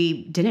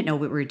we didn't know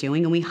what we were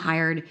doing. And we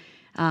hired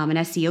an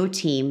SEO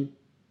team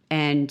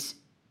and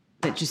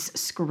that just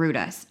screwed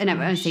us. And I'm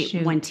going to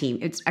say one team.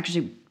 It's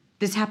actually,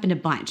 this happened a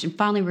bunch. And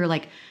finally we were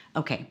like,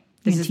 okay,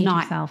 this is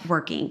not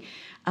working.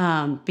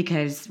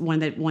 Because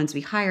one of the ones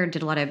we hired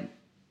did a lot of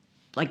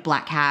like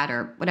Black Hat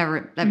or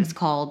whatever that was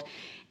called.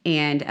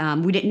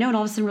 And we didn't know. And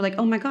all of a sudden we're like,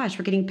 oh my gosh,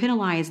 we're getting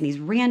penalized. And these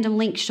random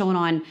links showing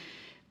on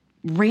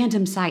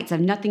random sites have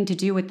nothing to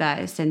do with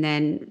us. And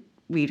then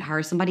we'd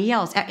hire somebody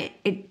else.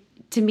 It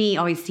to me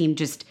always seemed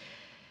just,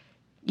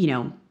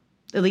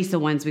 at least the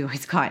ones we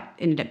always got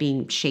ended up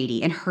being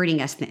shady and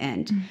hurting us in the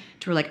end.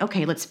 To we're like,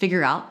 okay, let's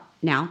figure out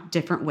now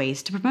different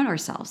ways to promote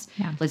ourselves.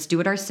 Yeah. Let's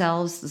do it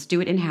ourselves. Let's do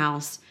it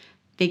in-house,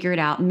 figure it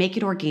out, make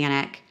it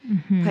organic,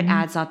 put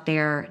ads out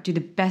there, do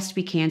the best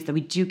we can so that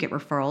we do get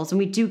referrals. And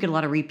we do get a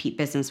lot of repeat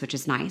business, which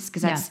is nice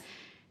because that's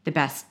the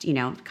best,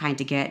 kind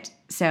to get.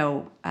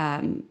 So,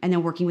 and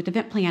then working with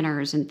event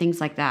planners and things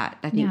like that.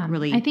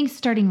 I think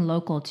starting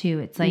local too.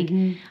 It's like,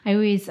 I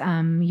always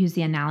use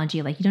the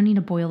analogy, like you don't need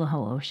to boil the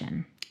whole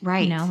ocean.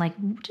 Right. Like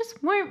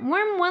just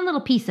warm one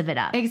little piece of it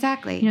up.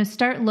 Exactly.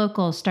 Start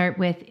local, start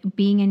with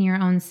being in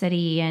your own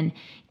city and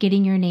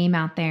getting your name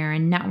out there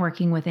and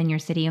networking within your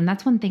city. And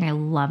that's one thing I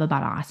love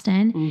about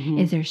Austin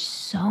is there's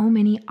so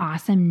many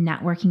awesome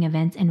networking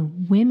events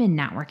and women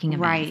networking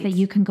events that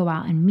you can go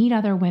out and meet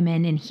other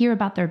women and hear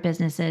about their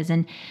businesses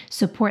and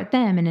support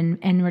them. And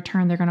in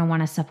return, they're going to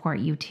want to support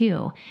you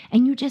too.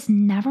 And you just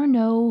never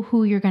know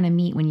who you're going to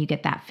meet when you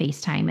get that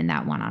FaceTime and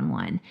that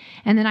one-on-one.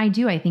 And then I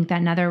think that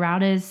another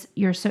route is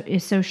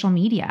is social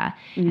media.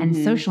 And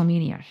social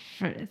media,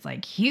 it's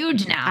like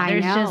huge now.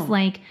 There's just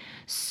like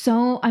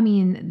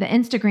the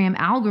Instagram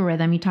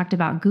algorithm, you talked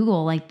about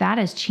Google, like that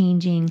is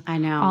changing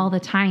all the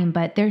time,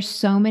 but there's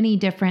so many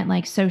different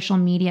like social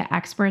media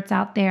experts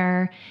out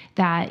there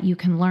that you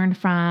can learn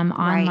from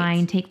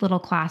online, take little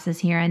classes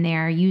here and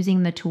there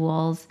using the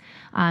tools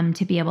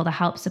to be able to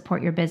help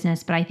support your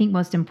business. But I think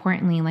most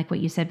importantly, like what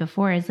you said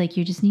before, is like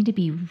you just need to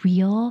be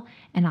real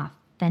and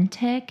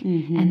authentic.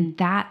 And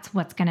that's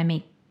what's going to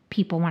make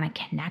people want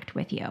to connect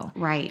with you.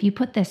 Right. If you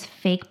put this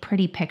fake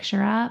pretty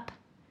picture up,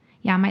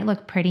 it might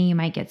look pretty. You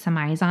might get some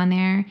eyes on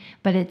there,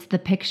 but it's the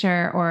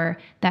picture or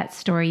that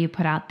story you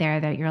put out there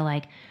that you're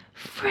like,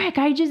 frick,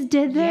 I just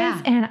did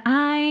this and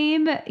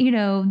I'm,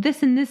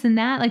 this and this and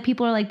that. Like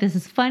people are like, this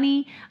is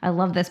funny. I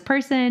love this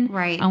person.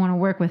 Right. I want to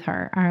work with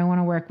her or I want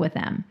to work with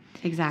them.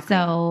 Exactly.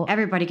 So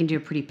everybody can do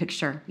a pretty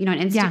picture, on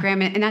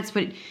Instagram. And that's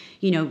what,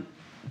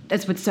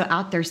 that's what's so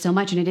out there so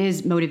much. And it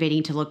is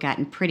motivating to look at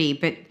and pretty,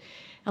 but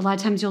a lot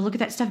of times you'll look at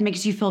that stuff, it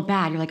makes you feel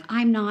bad. You're like,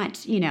 I'm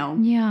not,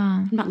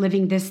 I'm not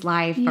living this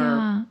life.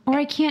 Or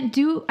I can't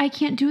do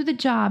the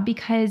job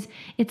because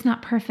it's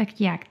not perfect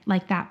yet,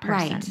 like that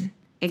person. Right.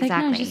 It's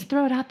exactly. Like, no, just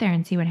throw it out there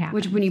and see what happens.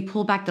 Which when you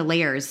pull back the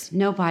layers,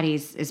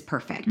 nobody's is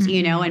perfect,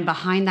 and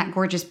behind that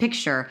gorgeous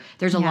picture,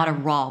 there's a lot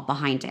of raw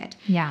behind it.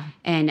 Yeah.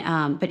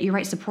 And, but you're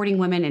right, supporting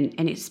women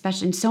and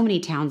especially in so many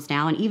towns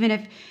now. And even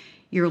if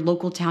your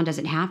local town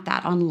doesn't have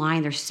that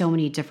online, there's so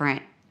many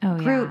different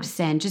groups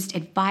and just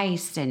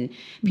advice, and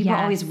people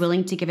are always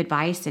willing to give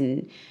advice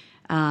and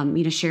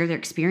share their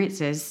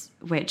experiences,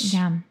 which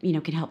can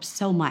help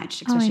so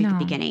much, especially at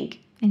the beginning.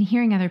 And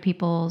hearing other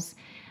people's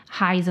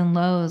highs and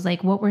lows,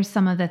 like what were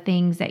some of the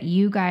things that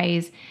you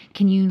guys,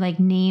 can you like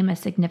name a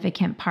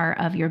significant part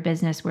of your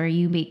business where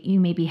you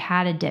maybe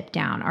had a dip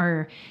down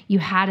or you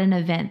had an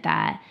event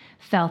that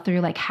fell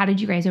through? Like how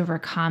did you guys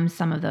overcome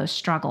some of those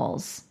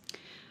struggles?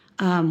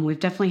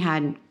 We've definitely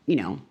had,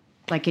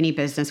 like any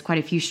business, quite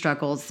a few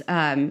struggles.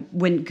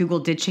 When Google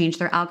did change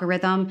their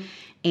algorithm,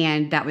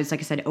 and that was,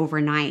 like I said,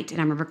 overnight.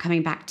 And I remember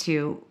coming back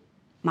to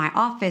my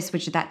office,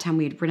 which at that time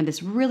we had rented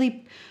this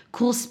really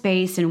cool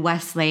space in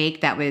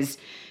Westlake that was,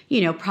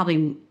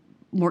 probably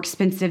more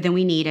expensive than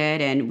we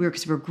needed. And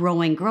because we were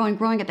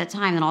growing at that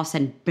time. And all of a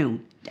sudden,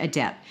 boom, a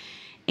dip.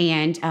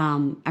 And I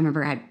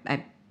remember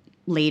I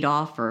laid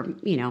off or,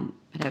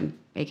 had a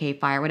AKA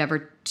fire,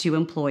 whatever, 2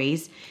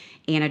 employees.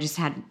 And I just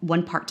had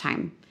one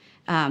part-time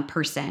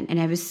person. And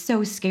it was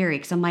so scary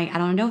because I'm like, I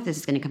don't know if this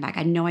is going to come back. I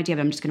had no idea,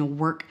 but I'm just going to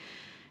work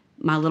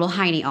my little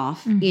hiney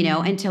off, you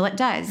know, until it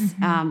does,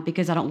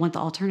 because I don't want the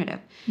alternative.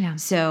 Yeah.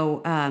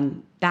 So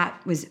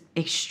that was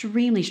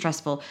extremely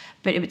stressful.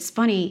 But it's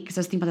funny because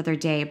I was thinking about the other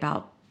day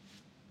about,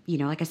 you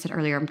know, like I said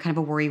earlier, I'm kind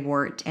of a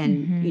worrywart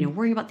and, you know,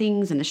 worrying about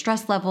things and the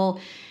stress level,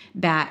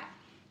 that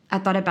I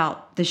thought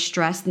about the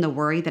stress and the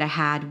worry that I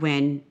had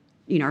when,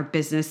 you know, our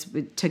business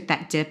took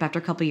that dip after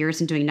a couple of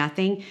years and doing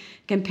nothing,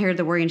 compared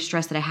to the worry and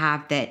stress that I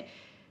have that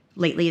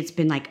lately it's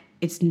been like,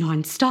 it's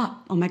nonstop.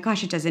 Oh my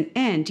gosh, it doesn't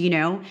end, you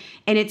know?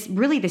 And it's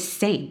really the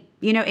same,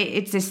 you know,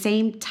 it's the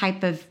same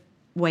type of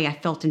way I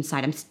felt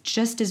inside. I'm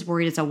just as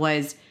worried as I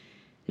was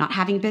not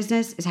having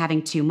business as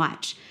having too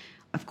much.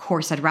 Of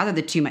course, I'd rather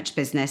the too much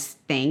business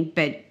thing,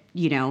 but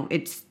you know,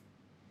 it's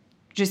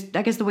just,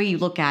 I guess the way you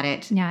look at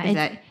it.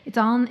 Yeah. It's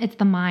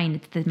the mind.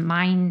 It's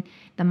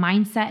the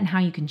mindset and how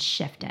you can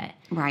shift it.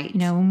 Right. You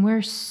know, when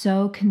we're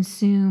so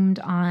consumed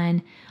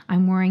on,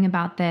 I'm worrying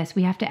about this,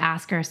 we have to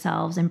ask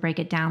ourselves and break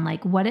it down.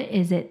 Like, what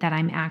is it that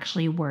I'm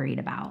actually worried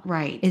about?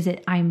 Right. Is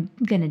it I'm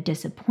going to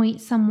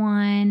disappoint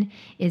someone?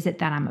 Is it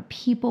that I'm a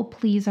people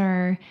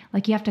pleaser?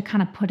 Like, you have to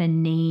kind of put a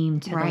name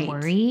to the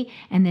worry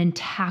and then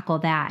tackle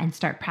that and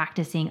start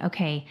practicing.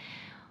 Okay,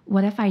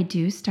 what if I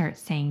do start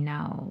saying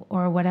no?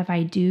 Or what if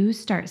I do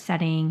start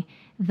setting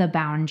the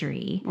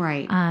boundary?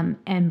 Right.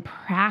 And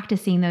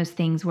practicing those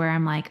things where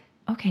I'm like,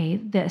 okay,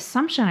 the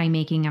assumption I'm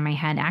making in my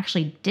head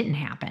actually didn't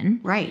happen.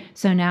 Right.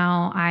 So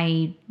now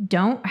I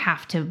don't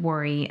have to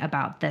worry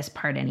about this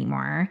part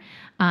anymore.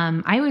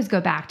 I always go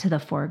back to the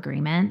 4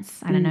 agreements.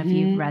 I don't know if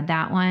you've read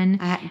that one.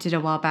 I did a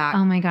while back.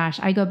 Oh my gosh.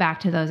 I go back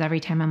to those every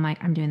time. I'm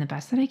like, I'm doing the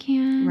best that I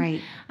can.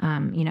 Right.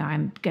 You know,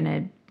 I'm going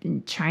to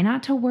try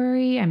not to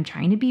worry. I'm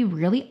trying to be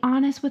really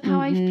honest with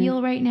how I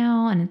feel right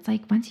now. And it's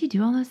like, once you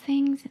do all those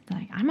things, it's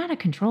like, I'm out of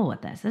control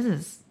with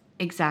this.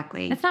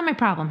 Exactly. It's not my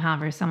problem.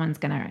 However, someone's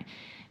going to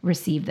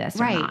receive this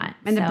or not.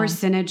 And the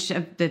percentage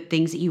of the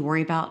things that you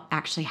worry about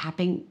actually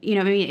happening, you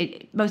know, I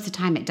mean, most of the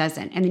time it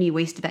doesn't. And then you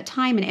wasted that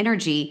time and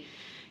energy,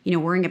 you know,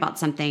 worrying about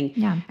something.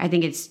 Yeah. I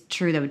think it's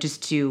true though,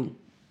 just to,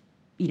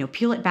 you know,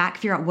 peel it back,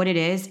 figure out what it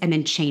is, and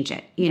then change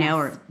it, you know,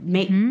 or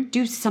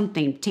do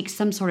something, take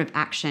some sort of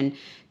action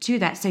to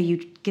that, so you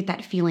get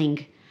that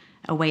feeling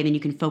away, then you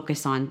can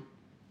focus on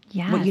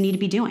what you need to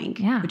be doing,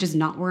 which is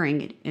not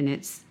worrying. And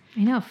it's,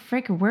 I know,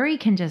 worry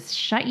can just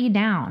shut you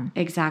down.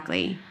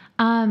 Exactly.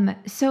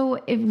 So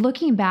if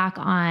looking back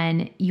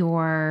on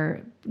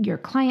your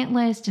client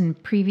list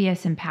and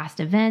previous and past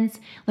events,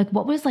 like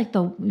what was like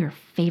your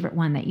favorite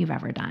one that you've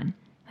ever done?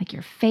 Like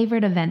your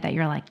favorite event that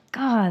you're like,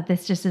 God,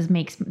 this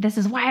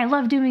is why I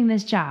love doing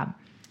this job.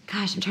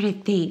 Gosh, I'm trying to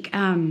think.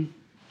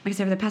 Like I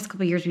said, over the past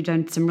couple of years, we've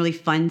done some really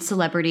fun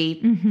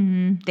celebrity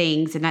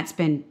things, and that's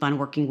been fun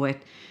working with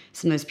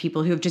some of those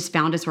people who have just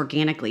found us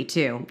organically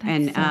too.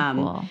 That's so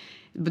cool.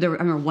 I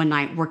remember one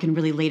night working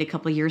really late a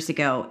couple of years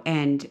ago,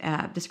 and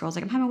this girl's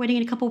like, I'm having a wedding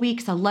in a couple of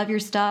weeks. I love your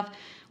stuff.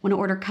 Want to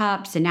order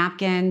cups and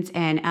napkins,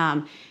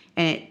 and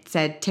it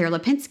said Tara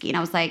Lipinski, and I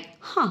was like,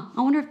 I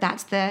wonder if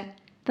that's the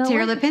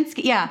Tara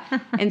Lipinski. Yeah.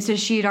 And so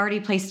she had already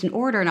placed an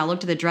order, and I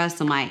looked at the dress.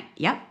 I'm like,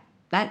 yep,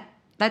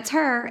 that's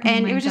her.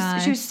 And it was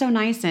just, she was so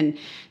nice and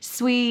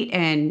sweet.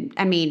 And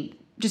I mean,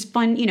 just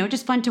fun, you know,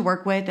 just fun to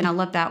work with. And I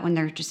love that when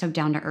they're just so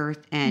down to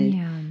earth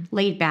and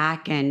laid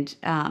back. And,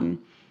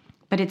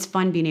 but it's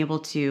fun being able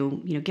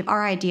to, you know, give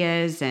our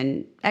ideas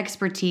and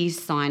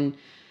expertise on,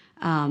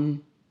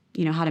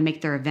 you know, how to make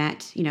their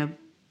event, you know,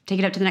 take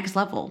it up to the next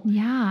level.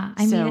 Yeah.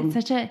 I mean,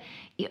 it's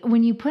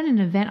when you put an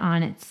event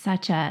on, it's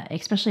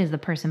especially as the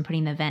person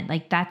putting the event,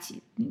 like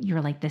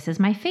you're like, this is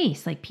my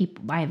face. Like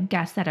I have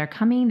guests that are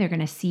coming, they're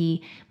going to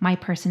see my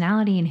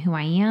personality and who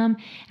I am.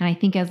 And I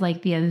think as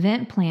like the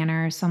event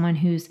planner, someone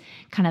who's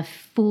kind of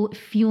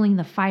fueling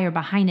the fire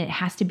behind it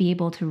has to be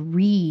able to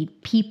read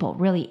people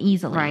really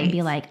easily and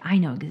be like, I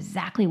know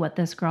exactly what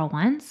this girl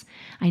wants.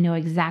 I know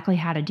exactly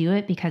how to do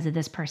it because of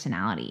this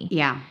personality.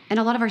 Yeah. And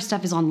a lot of our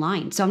stuff is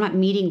online. So I'm not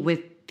meeting with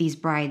these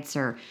brides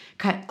or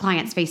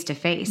clients face to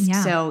face.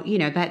 So, you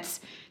know,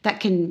 that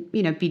can,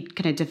 you know, be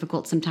kind of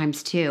difficult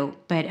sometimes too.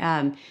 But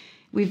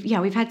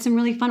we've had some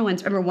really fun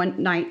ones. I remember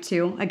one night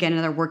too, again,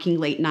 another working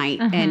late night.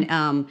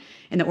 And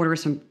the order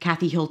was from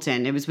Kathy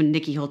Hilton. It was when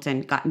Nikki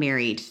Hilton got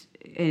married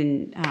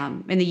in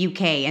the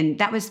UK. And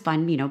that was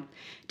fun, you know,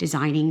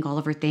 designing all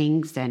of her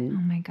things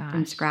and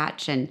from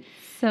scratch. And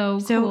so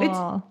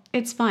cool.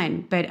 It's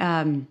fun. But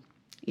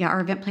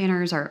our event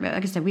planners are,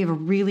 like I said, we have a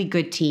really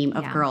good team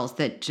of girls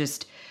that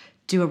just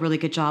do a really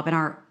good job. And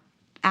our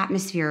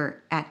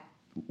atmosphere at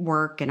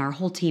work and our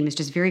whole team is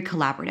just very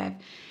collaborative.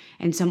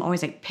 And so I'm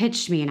always like,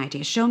 pitch me an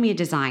idea, show me a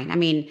design. I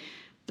mean,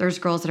 there's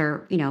girls that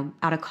are, you know,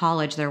 out of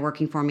college that are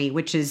working for me,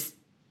 which is,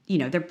 you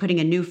know, they're putting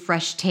a new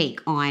fresh take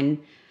on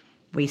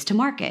ways to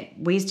market,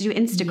 ways to do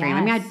Instagram. Yes.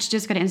 I mean, I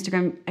just got an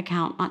Instagram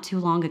account not too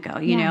long ago,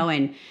 you know,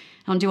 and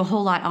I don't do a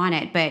whole lot on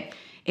it, but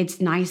it's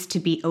nice to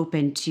be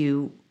open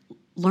to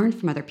learn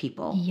from other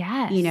people.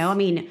 Yes. You know, I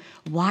mean,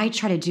 why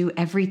try to do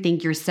everything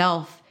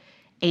yourself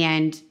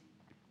and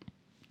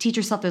teach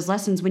yourself those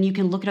lessons when you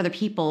can look at other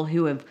people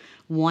who have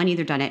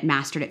either done it,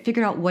 mastered it,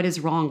 figured out what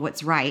is wrong,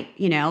 what's right,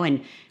 you know,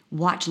 and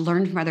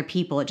learn from other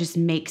people. It just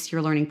makes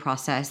your learning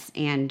process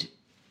and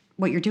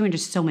what you're doing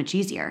just so much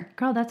easier.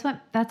 Girl,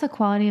 that's a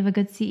quality of a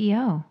good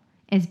CEO,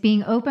 is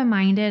being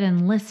open-minded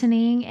and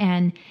listening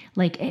and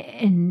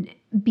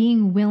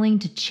being willing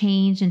to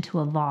change and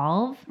to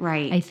evolve.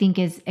 Right. I think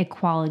is a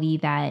quality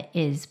that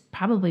is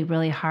probably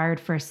really hard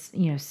for,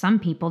 some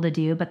people to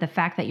do, but the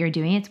fact that you're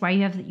doing it's why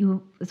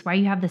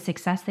you have the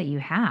success that you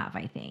have,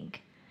 I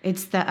think.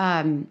 It's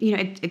the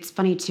it's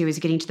funny too, is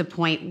getting to the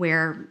point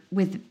where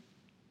with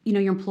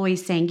your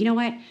employees saying, you know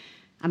what,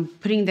 I'm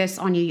putting this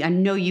on you. I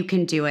know you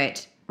can do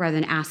it, rather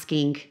than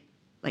asking,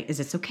 like, is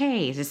this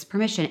okay? Is this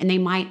permission? And they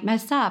might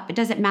mess up. It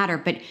doesn't matter,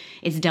 but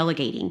it's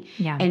delegating.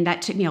 Yeah. And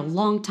that took me a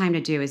long time to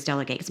do, is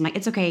delegate. Because I'm like,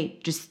 it's okay.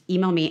 Just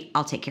email me.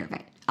 I'll take care of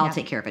it. I'll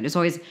take care of it. It's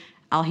always,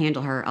 I'll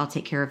handle her. I'll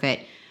take care of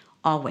it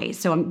always.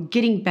 So I'm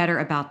getting better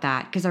about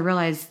that because I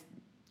realize,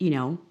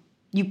 you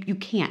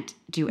can't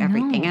do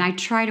everything. No. And I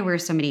try to wear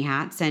so many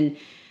hats, and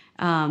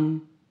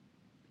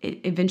it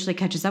eventually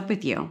catches up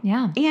with you.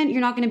 Yeah. And you're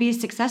not going to be as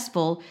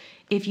successful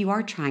if you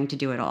are trying to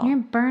do it all. You're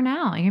going to burn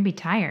out. You're going to be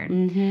tired.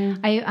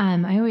 Mm-hmm.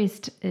 I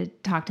always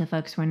talk to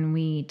folks when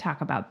we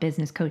talk about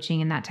business coaching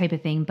and that type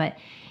of thing. But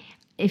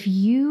if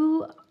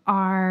you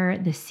are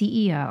the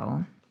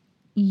CEO,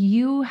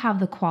 you have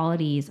the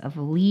qualities of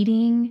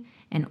leading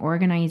and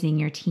organizing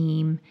your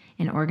team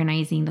and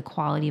organizing the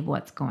quality of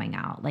what's going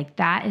out. Like,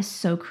 that is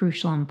so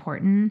crucial and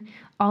important.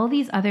 All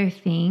these other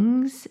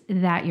things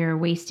that you're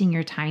wasting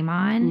your time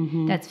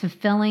on, that's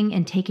fulfilling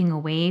and taking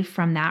away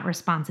from that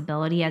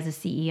responsibility as a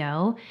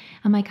CEO,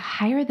 I'm like,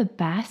 hire the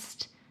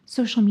best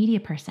social media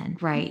person.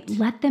 Right.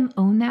 Let them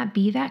own that,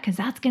 be that, because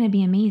that's going to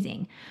be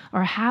amazing.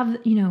 Or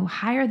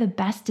hire the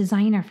best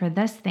designer for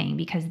this thing,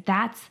 because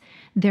that's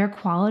their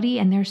quality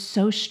and they're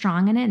so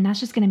strong in it. And that's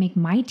just going to make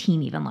my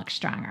team even look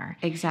stronger.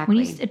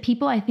 Exactly.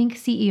 People, I think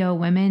CEO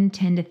women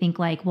tend to think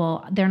like,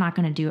 well, they're not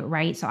going to do it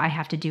right, so I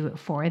have to do it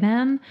for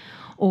them.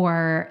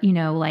 Or,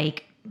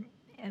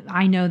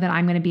 I know that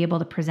I'm going to be able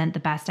to present the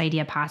best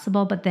idea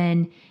possible, but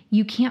then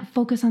you can't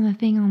focus on the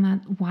thing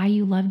why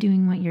you love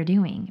doing what you're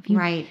doing. If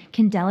you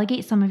can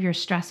delegate some of your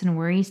stress and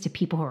worries to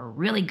people who are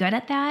really good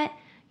at that,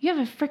 you have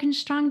a freaking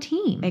strong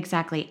team.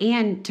 Exactly.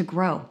 And to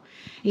grow.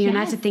 And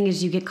that's the thing,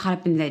 is you get caught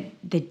up in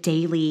the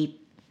daily,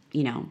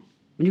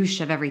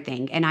 minutia of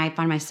everything. And I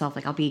find myself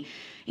like, I'll be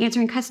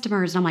answering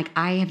customers and I'm like,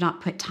 I have not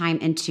put time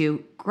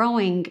into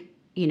growing,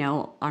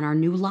 on our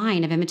new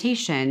line of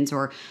invitations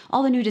or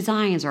all the new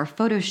designs or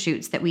photo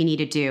shoots that we need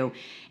to do.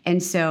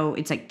 And so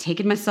it's like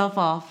taking myself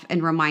off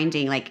and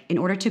reminding, like, in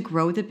order to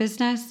grow the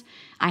business,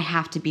 I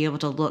have to be able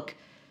to look,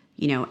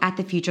 at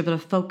the future, but to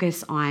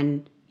focus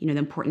on, the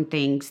important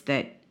things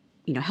that,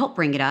 help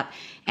bring it up,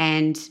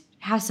 and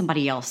have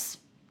somebody else,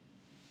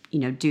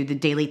 do the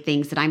daily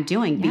things that I'm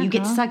doing. But you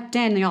get sucked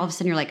in and all of a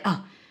sudden you're like,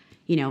 oh,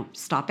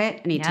 stop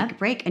it. I need to take a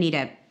break. I need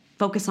to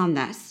focus on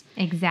this.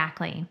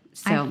 Exactly.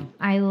 So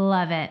I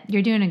love it.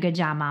 You're doing a good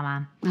job,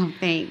 Mama. Oh,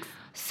 thanks.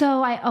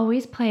 So I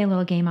always play a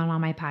little game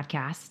on my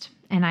podcast,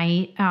 and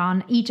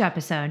on each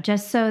episode,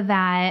 just so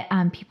that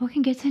people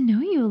can get to know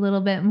you a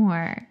little bit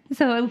more.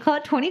 So we call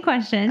it 20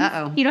 questions.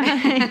 Uh-oh. You don't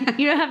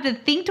have to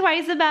think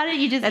twice about it.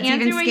 You just That's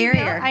answer even what scarier.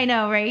 you know. I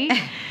know, right?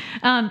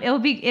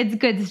 It's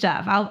good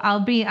stuff. I'll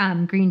be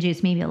green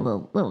juice, maybe a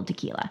little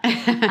tequila.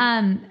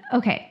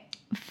 Okay.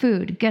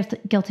 Food,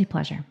 guilty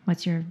pleasure.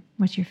 What's your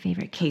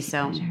favorite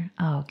queso? Pleasure?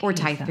 Oh, queso. Or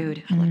Thai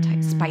food. I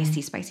love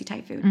spicy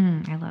Thai food.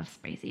 I love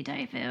spicy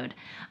Thai food.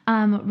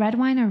 Red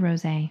wine or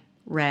rosé?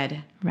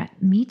 Red.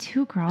 Me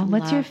too, girl.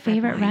 What's your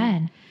favorite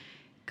red?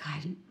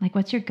 God. Like,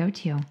 what's your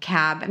go-to?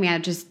 Cab. I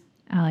mean,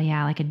 Oh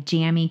yeah, like a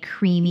jammy,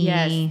 creamy.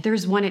 Yes.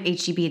 There's one at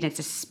HEB and it's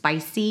a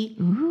spicy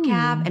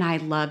cab, and I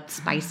love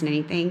spice in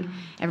anything.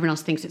 Everyone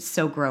else thinks it's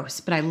so gross,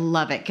 but I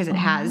love it because it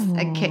has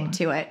a kick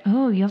to it.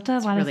 Oh, you have to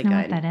let us know what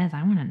good. that is.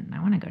 I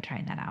want to go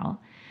try that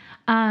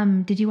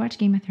out. Did you watch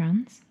Game of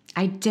Thrones?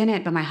 I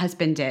didn't, but my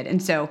husband did.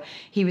 And so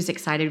he was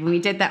excited when we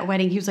did that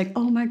wedding. He was like,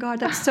 oh my God,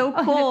 that's so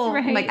cool.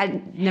 That's right. I'm like,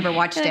 I never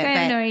watched it. I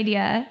had no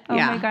idea. Oh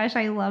yeah. my gosh,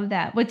 I love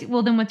that. What's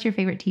your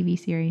favorite TV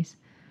series?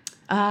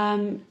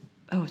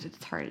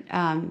 It's hard.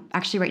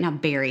 Actually, right now,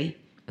 Barry.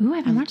 Ooh, I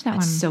haven't watched that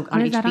one. So What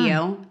on is that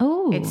HBO. on?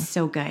 Oh, It's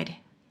so good.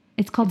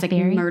 It's called It's like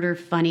Barry. murder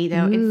funny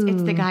though.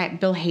 It's the guy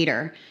Bill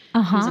Hader.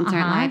 Who's on Saturday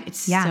Night Live. It's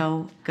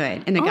so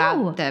good. And the guy,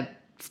 the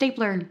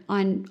stapler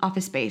on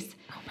Office Space.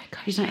 Oh my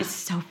gosh, It's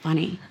so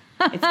funny.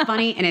 It's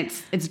funny and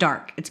it's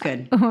dark. It's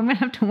good. Oh, I'm gonna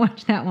have to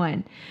watch that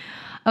one.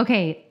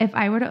 Okay, if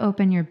I were to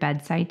open your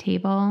bedside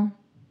table,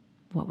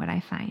 what would I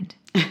find?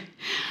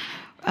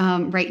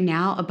 Right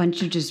now, a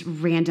bunch of just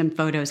random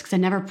photos, because I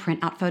never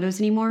print out photos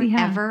anymore,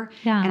 ever.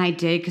 Yeah. And I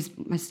did because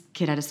my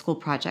kid had a school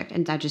project,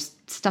 and I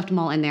just stuffed them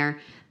all in there.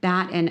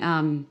 That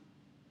and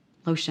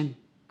lotion.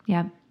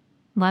 Yep,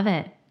 love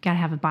it. Gotta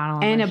have a bottle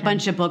of And lotion. a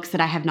bunch of books that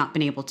I have not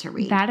been able to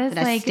read. That is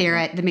I like- stare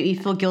at, that make me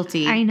feel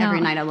guilty I know.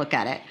 every night I look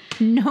at it.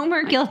 No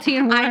more guilty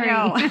and worry.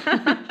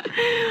 I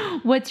know.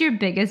 What's your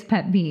biggest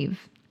pet peeve?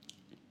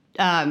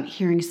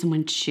 Hearing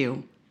someone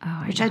chew.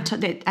 Oh, Which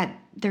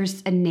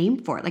there's a name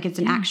for it. Like it's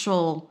an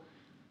actual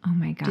Oh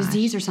my gosh.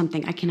 disease or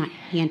something. I cannot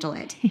handle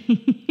it.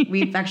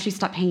 We've actually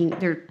stopped hanging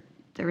there.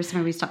 There was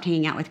somebody we stopped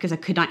hanging out with because I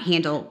could not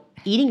handle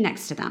eating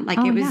next to them. Like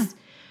it was. Yeah.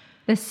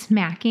 The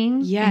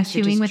smacking and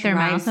chewing with their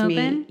mouth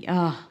open.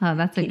 Oh,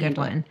 that's a good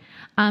one.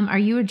 Are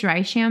you a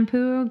dry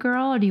shampoo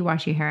girl or do you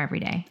wash your hair every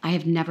day? I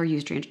have never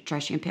used dry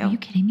shampoo. Are you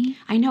kidding me?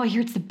 I know. I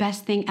hear it's the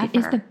best thing ever. It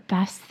is the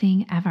best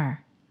thing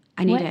ever.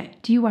 I need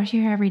it. Do you wash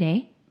your hair every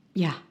day?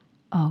 Yeah.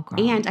 Oh,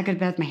 girl. And I go to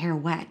bed with my hair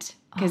wet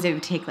because it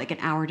would take like an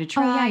hour to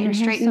dry your and hair's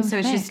straighten. so So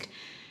it's thick. just,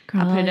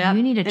 Girl, I put it up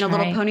you need to in a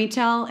little try.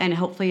 ponytail and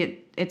hopefully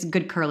it's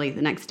good curly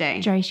the next day.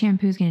 Dry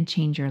shampoo is going to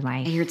change your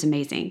life. I hear it's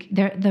amazing.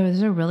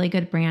 There's a really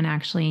good brand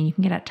actually, and you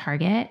can get it at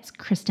Target. It's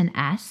Kristen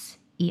S.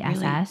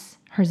 ESS. Really?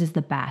 Hers is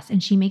the best,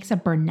 and she makes a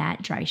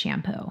Burnett dry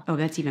shampoo. Oh,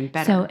 that's even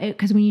better. So,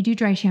 because when you do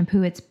dry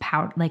shampoo, it's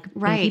powder, like baby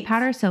Right.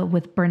 powder. So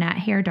with Burnett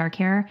hair, dark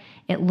hair,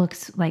 it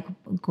looks like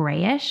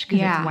grayish because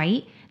Yeah. it's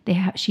white.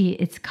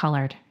 It's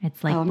colored.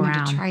 It's like I'm brown.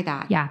 going to try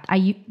that. Yeah,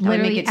 would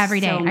literally make it every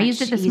day. so I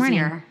used it much this morning.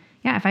 easier.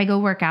 Yeah, if I go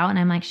work out and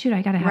I'm like, shoot,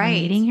 I got to have a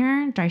Right. meeting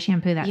here, dry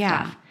shampoo that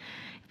Yeah. stuff.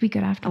 It'd be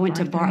good after. I went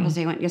to bar bar.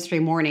 three. I went yesterday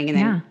morning and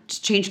then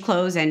just changed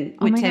clothes and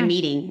went my to a gosh.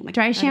 meeting. Like,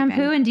 Dry that'd have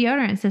shampoo been- and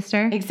deodorant,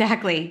 sister.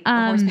 Exactly.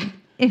 A horse bag.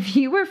 If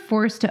you were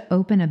forced to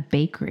open a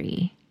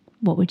bakery,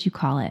 what would you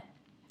call it?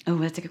 Oh,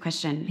 that's a good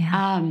question.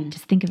 Yeah.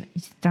 Just think of it.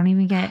 Just don't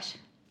even get.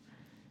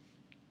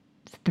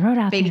 Just throw it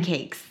out Baby there.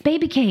 cakes.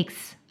 Baby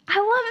cakes. I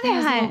love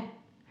Those that.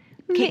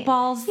 little cake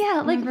balls. Yeah,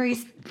 like Remember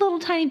he's- little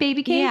tiny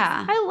baby cakes.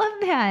 Yeah. I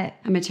love that.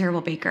 I'm a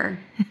terrible baker,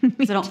 so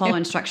I don't follow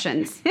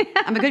instructions.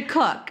 I'm a good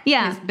cook.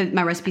 Yeah. but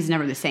my recipe's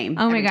never the same.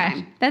 Oh my every gosh.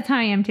 time. That's how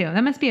I am too.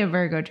 That must be a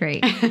Virgo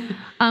trait.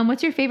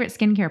 What's your favorite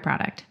skincare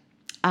product?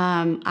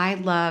 I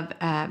love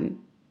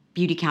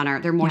Beauty Counter.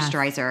 Their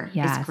moisturizer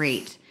Yes. is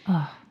great,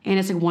 Oh, and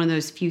it's like one of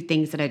those few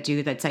things that I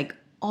do that's like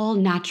all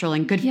natural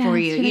and good Yes, for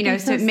you. you're You like, know,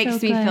 it so it feels makes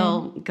so me good.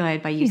 feel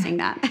good by using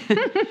that.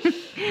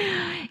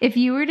 if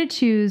you were to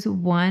choose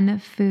one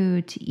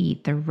food to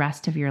eat the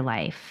rest of your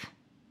life,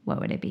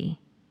 what would it be?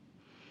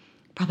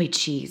 Probably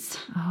cheese.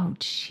 Oh,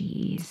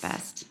 cheese.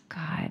 Best.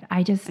 God,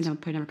 I just. I don't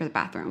probably never go to the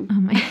bathroom. Oh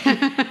my.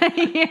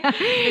 Yeah.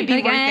 It'd be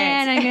Like, worth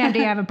and it. I'm gonna have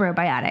to have a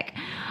probiotic.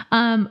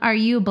 Are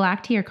you a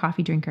black tea or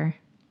coffee drinker?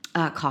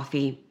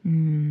 Coffee.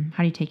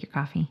 How do you take your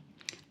coffee?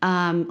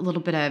 A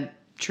little bit of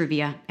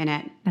Truvia in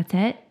it. That's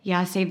it.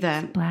 Yeah, save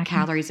the black.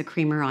 calories of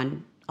creamer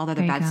on all the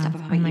other There you bad go. stuff I'll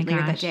probably Oh my eat later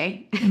that gosh.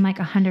 day. I'm like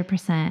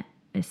 100%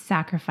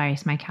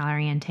 sacrifice my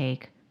calorie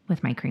intake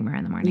with my creamer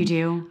in the morning. You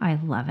do? I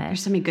love it.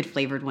 There's so many good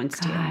flavored ones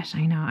too. Gosh,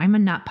 I know. I'm a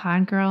nut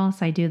pod girl,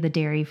 so I do the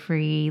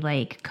dairy-free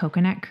like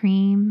coconut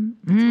cream.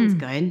 That sounds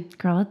good.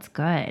 Girl, it's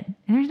good. And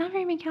there's not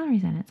very many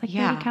calories in it. It's like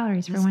 30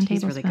 calories for this one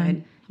tea's tablespoon. really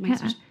good. I might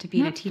switch to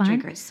being a Isn't tea that fun?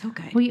 drinker. It's so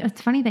good. Well,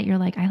 it's funny that you're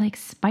like, I like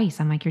spice.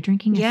 I'm like, you're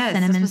drinking a Yes, I was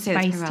cinnamon supposed to say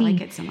that's spice probably tea. why I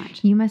like it so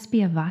much. You must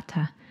be a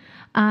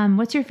Vata.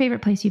 What's your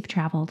favorite place you've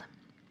traveled?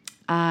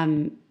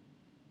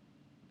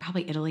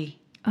 Probably Italy.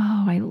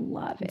 Oh, I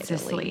love it.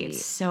 Sicily.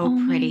 It's so Oh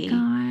my pretty.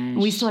 And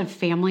we gosh. still had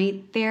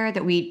family there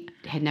that we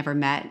had never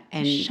met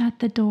and Shut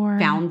the door.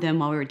 found them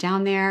while we were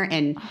down there.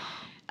 And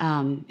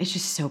it's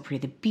just so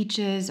pretty. The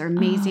beaches are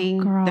amazing.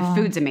 girl.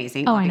 The food's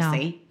amazing, Oh, obviously.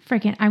 I know.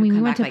 Freaking, I mean, we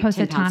come went to back like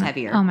 10 pounds Positano.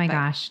 heavier, Oh my but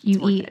gosh. it's You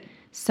worth eat it.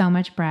 so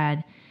much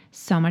bread,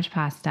 so much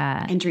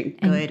pasta. And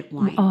drink good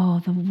wine. Oh,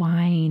 the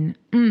wine.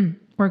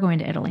 We're going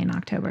to Italy in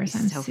October, so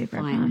I'm so super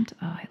fun. pumped.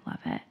 Oh, I love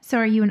it. So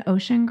are you an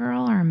ocean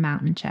girl or a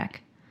mountain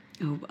chick?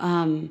 Oh,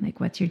 Like,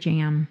 what's your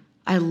jam?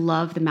 I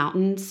love the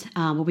mountains.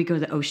 Well, we go to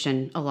the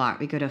ocean a lot.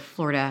 We go to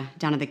Florida,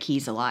 down to the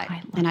Keys a lot.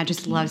 And I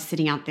just love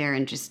sitting out there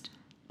and just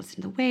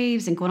listening to the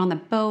waves and going on the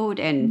boat.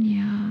 And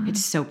Yeah.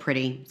 it's so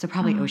pretty. So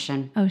probably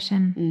ocean.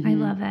 Ocean. Mm-hmm. I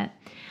love it.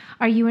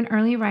 Are you an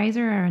early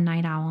riser or a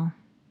night owl?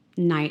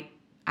 Night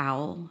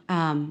owl.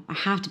 I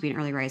have to be an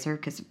early riser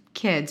because of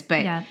kids,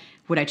 but Yeah.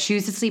 would I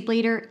choose to sleep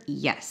later?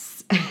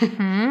 Yes. Do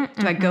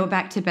I go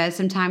back to bed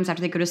sometimes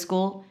after they go to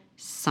school?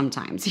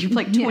 Sometimes. You have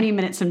like 20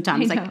 minutes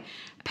sometimes, I like know.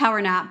 power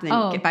nap,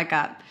 then get back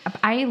up.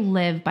 I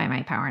live by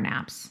my power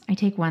naps. I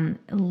take one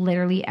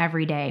literally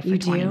every day for You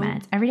 20 do?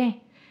 minutes. Every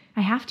day.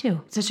 I have to.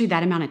 Especially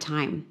that amount of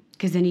time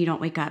because then you don't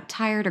wake up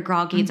tired or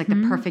groggy. It's like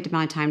the perfect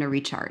amount of time to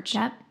recharge.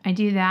 Yep. I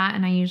do that,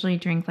 and I usually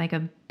drink like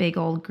a big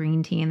old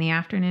green tea in the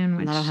afternoon,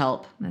 which That'll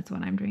help. that's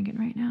what I'm drinking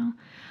right now.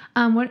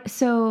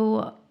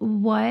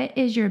 What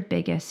is your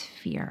biggest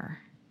fear?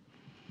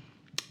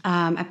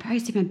 I probably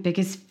say my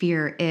biggest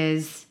fear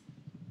is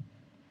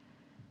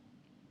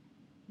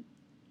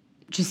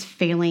just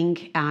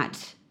failing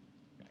at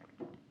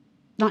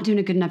not doing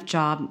a good enough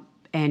job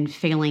and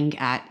failing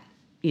at,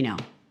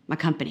 my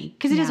company.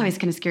 Because it is always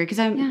kind of scary because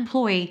I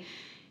employ,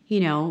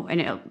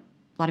 and a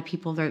lot of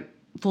people, they're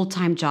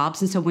full-time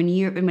jobs. And so when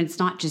it's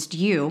not just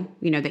you,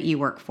 that you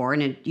work for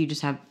and you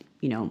just have,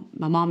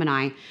 my mom and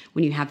I,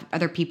 when you have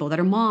other people that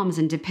are moms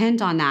and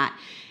depend on that,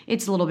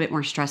 it's a little bit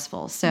more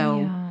stressful.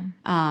 So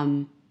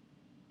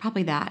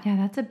probably that. Yeah,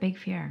 that's a big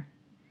fear.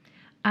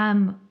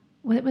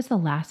 What was the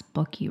last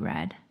book you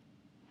read?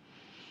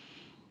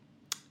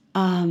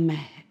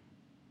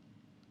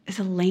 It's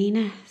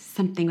Elaine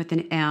something with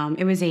an M.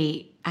 It was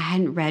I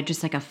hadn't read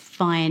just like a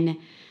fun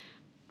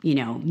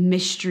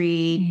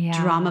mystery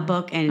drama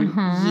book in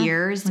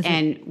years.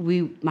 And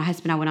my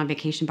husband and I went on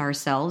vacation by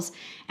ourselves,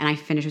 and I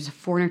finished. It was a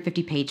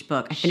 450-page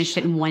book. I finished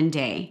it in one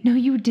day. No,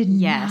 you did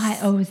Yes. not.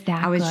 Oh, is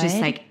that I was good? just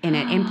like in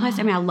it. And plus,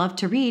 I mean, I love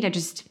to read. I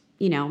just,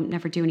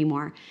 never do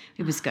anymore.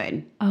 It was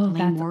good. Oh,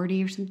 Elaine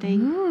Morty or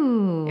something.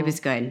 Ooh. It was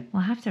good.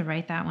 We'll have to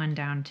write that one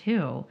down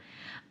too.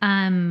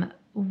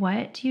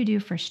 What do you do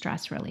for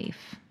stress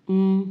relief?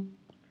 Work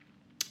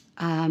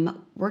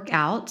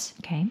out.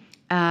 Okay.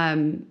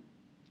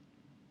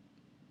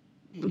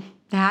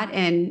 That,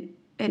 and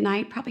at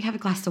night, probably have a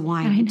glass of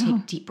wine and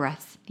take deep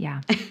breaths.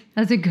 Yeah.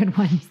 Those are good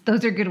ones.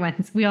 Those are good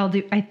ones. We all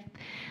do.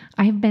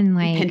 I've been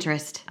like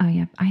Pinterest. Oh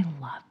yeah. I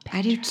love Pinterest.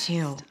 I do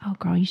too. Oh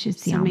girl, you should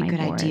see So all many my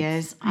good boards.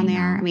 ideas on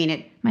there. I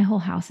mean, my whole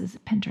house is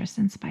Pinterest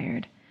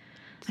inspired.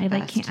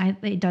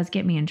 It does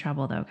get me in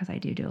trouble though, because I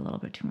do a little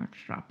bit too much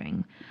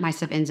shopping. my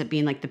stuff ends up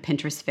being like the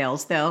Pinterest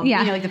fails though.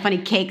 Yeah. Like the funny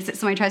cakes that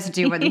somebody tries to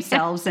do by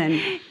themselves.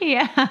 And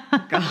Yeah.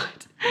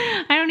 God.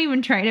 I don't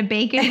even try to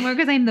bake anymore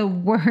because I'm the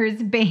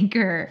worst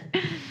baker.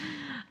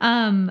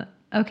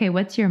 Okay,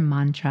 what's your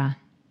mantra?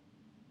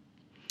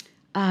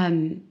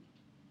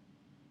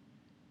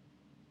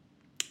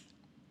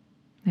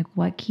 Like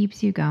what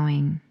keeps you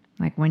going?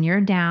 Like when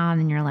you're down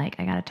and you're like,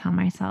 I got to tell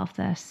myself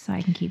this so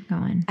I can keep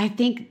going. I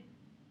think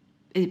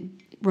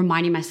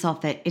reminding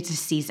myself that it's a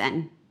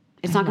season.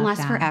 It's not going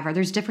to last forever.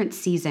 There's different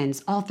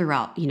seasons all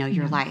throughout,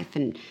 your life.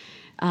 And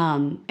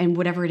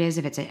whatever it is,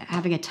 if it's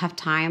having a tough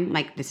time,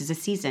 like this is a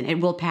season. It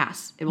will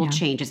pass. It will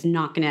change. It's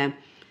not going to.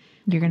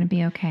 You're going to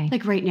be okay.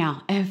 Like right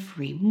now,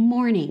 every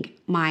morning,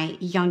 my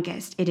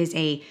youngest, it is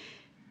a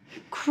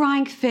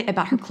crying fit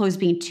about her clothes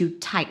being too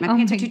tight. My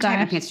pants are too tight.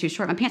 My pants are too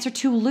short. My pants are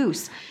too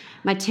loose.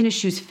 My tennis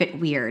shoes fit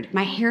weird.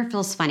 My hair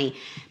feels funny.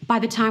 By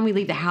the time we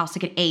leave the house,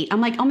 like at 8, I'm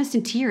like almost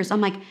in tears.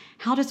 I'm like,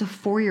 how does a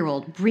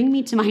 4-year-old bring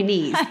me to my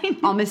knees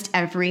almost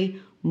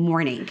every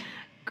morning?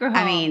 Girl.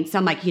 I mean, so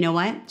I'm like, you know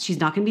what? She's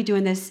not going to be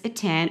doing this at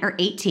 10 or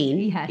 18.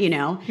 Yes.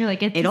 You're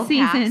like, it's it'll a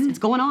season. pass. It's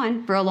going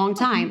on for a long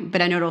time,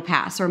 but I know it'll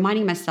pass. So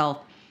reminding myself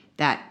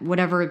that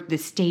whatever the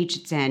stage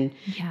it's in,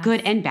 good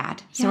and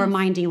bad. So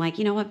reminding like,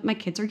 you know what? My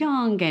kids are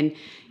young and,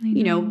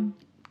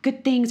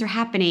 good things are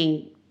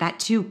happening. That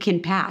too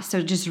can pass.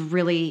 So just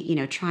really,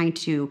 trying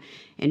to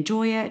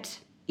enjoy it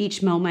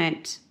each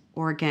moment,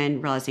 or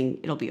again, realizing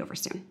it'll be over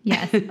soon.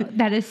 Yes,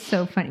 that is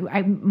so funny.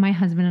 My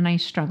husband and I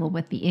struggle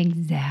with the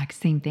exact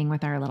same thing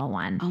with our little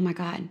one. Oh my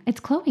God. It's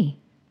Chloe.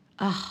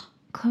 Ugh.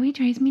 Chloe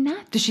drives me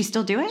nuts. Does she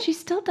still do it? She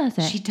still does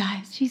it. She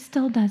does. She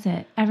still does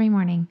it every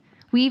morning.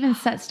 We even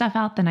set stuff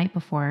out the night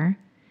before.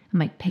 I'm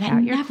like, pick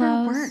out your clothes.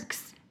 That never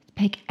works.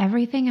 Pick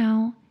everything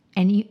out.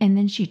 And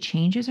then she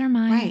changes her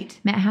mind. Right.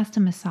 Matt has to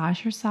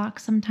massage her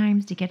socks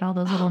sometimes to get all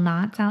those little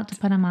knots out to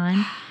put them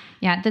on.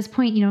 Yeah, at this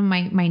point,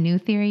 my new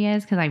theory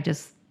is,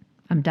 because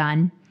I'm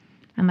done.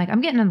 I'm like,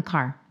 I'm getting in the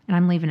car and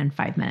I'm leaving in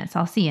 5 minutes.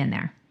 I'll see you in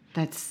there.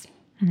 And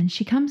then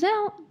she comes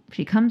out.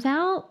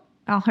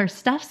 All her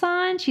stuff's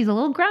on. She's a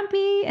little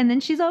grumpy and then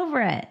she's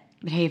over it.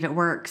 But hey, if it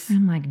works.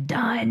 I'm like,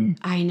 done.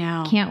 I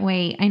know. Can't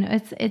wait. I know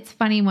it's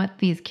funny what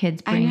these kids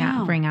bring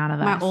out of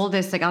us. My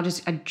oldest, like I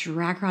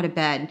drag her out of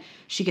bed.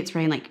 She gets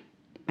ready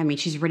and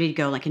she's ready to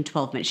go like in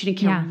 12 minutes. She didn't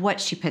care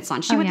what she puts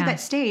on. She went through that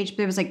stage,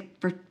 but it was like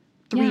for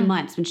 3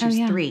 months when she was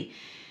 3.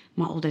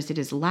 My oldest, it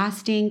is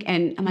lasting.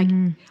 And I'm like,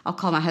 I'll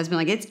call my husband,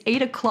 like, it's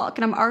 8:00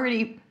 and I'm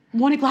already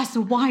want a glass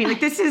of wine.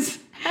 Like this is,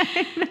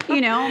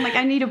 I'm like,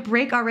 I need a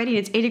break already.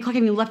 And it's 8:00. I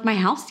haven't even left my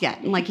house yet.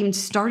 And like even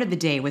started the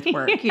day with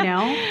work,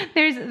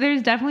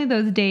 There's definitely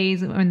those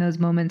days and those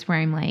moments where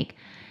I'm like,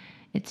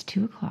 it's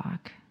 2:00.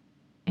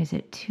 Is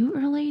it too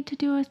early to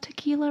do a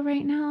tequila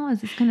right now?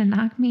 Is this going to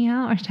knock me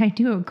out? Or should I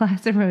do a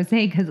glass of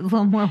rosé because it's a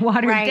little more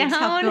watered down? Right,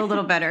 I'll feel a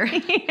little better.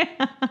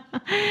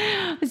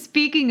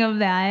 Speaking of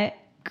that,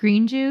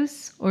 green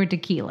juice or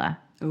tequila?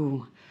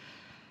 Ooh.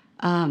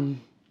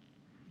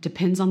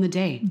 Depends on the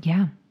day.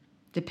 Yeah.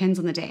 Depends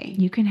on the day.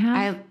 You can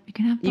have both.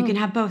 You can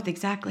have both,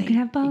 exactly. You can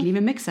have both. You can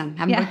even mix them.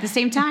 Have them both at the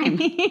same time.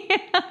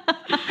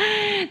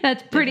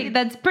 That's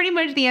pretty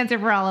much the answer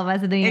for all of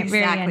us at the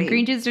very end.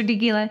 Green juice or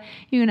tequila,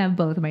 you can have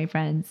both, my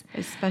friends.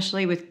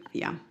 Especially with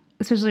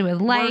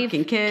life, work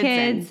and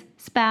kids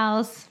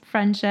spouse,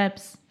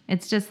 friendships.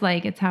 It's just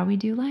like, it's how we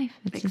do life.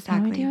 It's just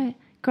how we do it.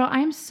 Girl,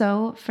 I'm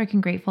so freaking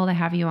grateful to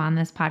have you on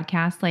this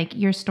podcast. Like,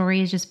 your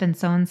story has just been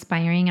so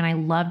inspiring and I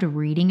loved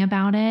reading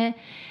about it.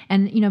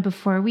 And,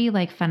 before we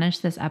finish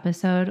this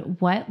episode,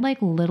 what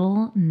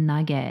little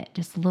nugget,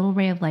 just a little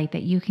ray of light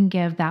that you can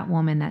give that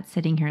woman that's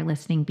sitting here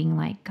listening, being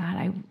like, God,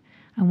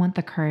 I want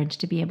the courage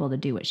to be able to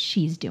do what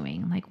she's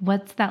doing. Like,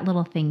 what's that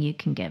little thing you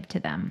can give to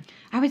them?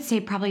 I would say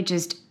probably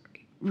just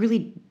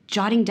really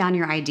jotting down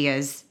your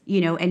ideas,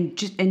 and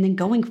then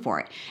going for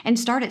it, and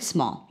start it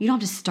small. You don't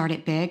have to start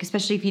it big,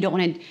 especially if you don't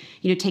want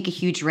to, take a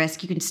huge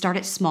risk. You can start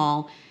it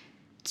small,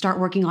 start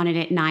working on it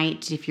at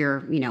night if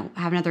you're,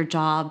 have another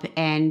job,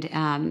 and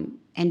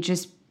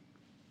just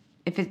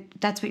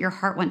that's what your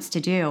heart wants to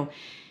do,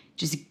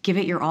 just give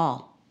it your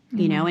all,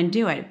 and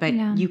do it. But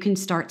you can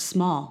start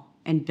small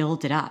and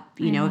build it up,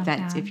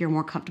 if you're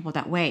more comfortable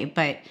that way.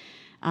 But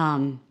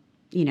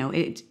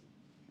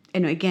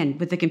and again,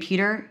 with the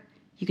computer,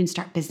 you can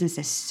start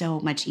businesses so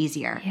much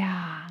easier.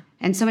 Yeah.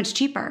 And so much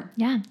cheaper.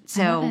 Yeah.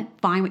 So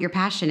find what your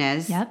passion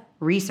is. Yep.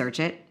 Research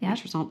it. Yep.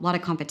 There's a lot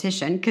of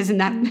competition because in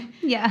that,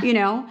 yeah.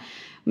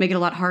 Make it a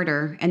lot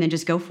harder and then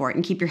just go for it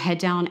and keep your head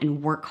down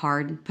and work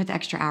hard. Put the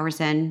extra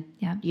hours in.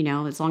 Yeah.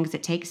 As long as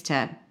it takes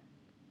to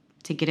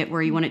get it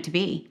where you want it to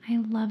be. I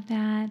love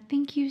that.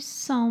 Thank you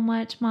so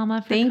much,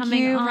 Mama, for coming on.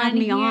 Thank you for having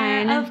me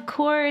on. Of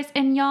course.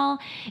 And y'all,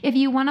 if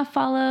you want to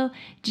follow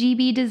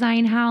GB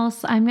Design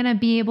House, I'm going to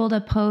be able to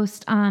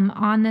post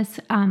on this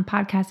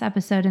podcast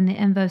episode in the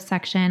info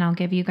section. I'll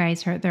give you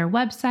guys their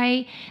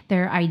website,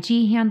 their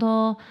IG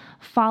handle.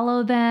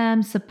 Follow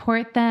them,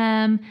 support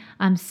them.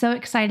 I'm so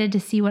excited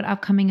to see what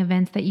upcoming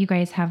events that you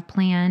guys have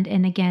planned.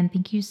 And again,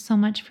 thank you so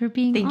much for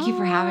being on. Thank you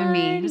for having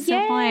me. It was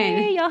so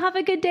fun. Y'all have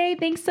a good day.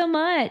 Thanks so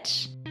much.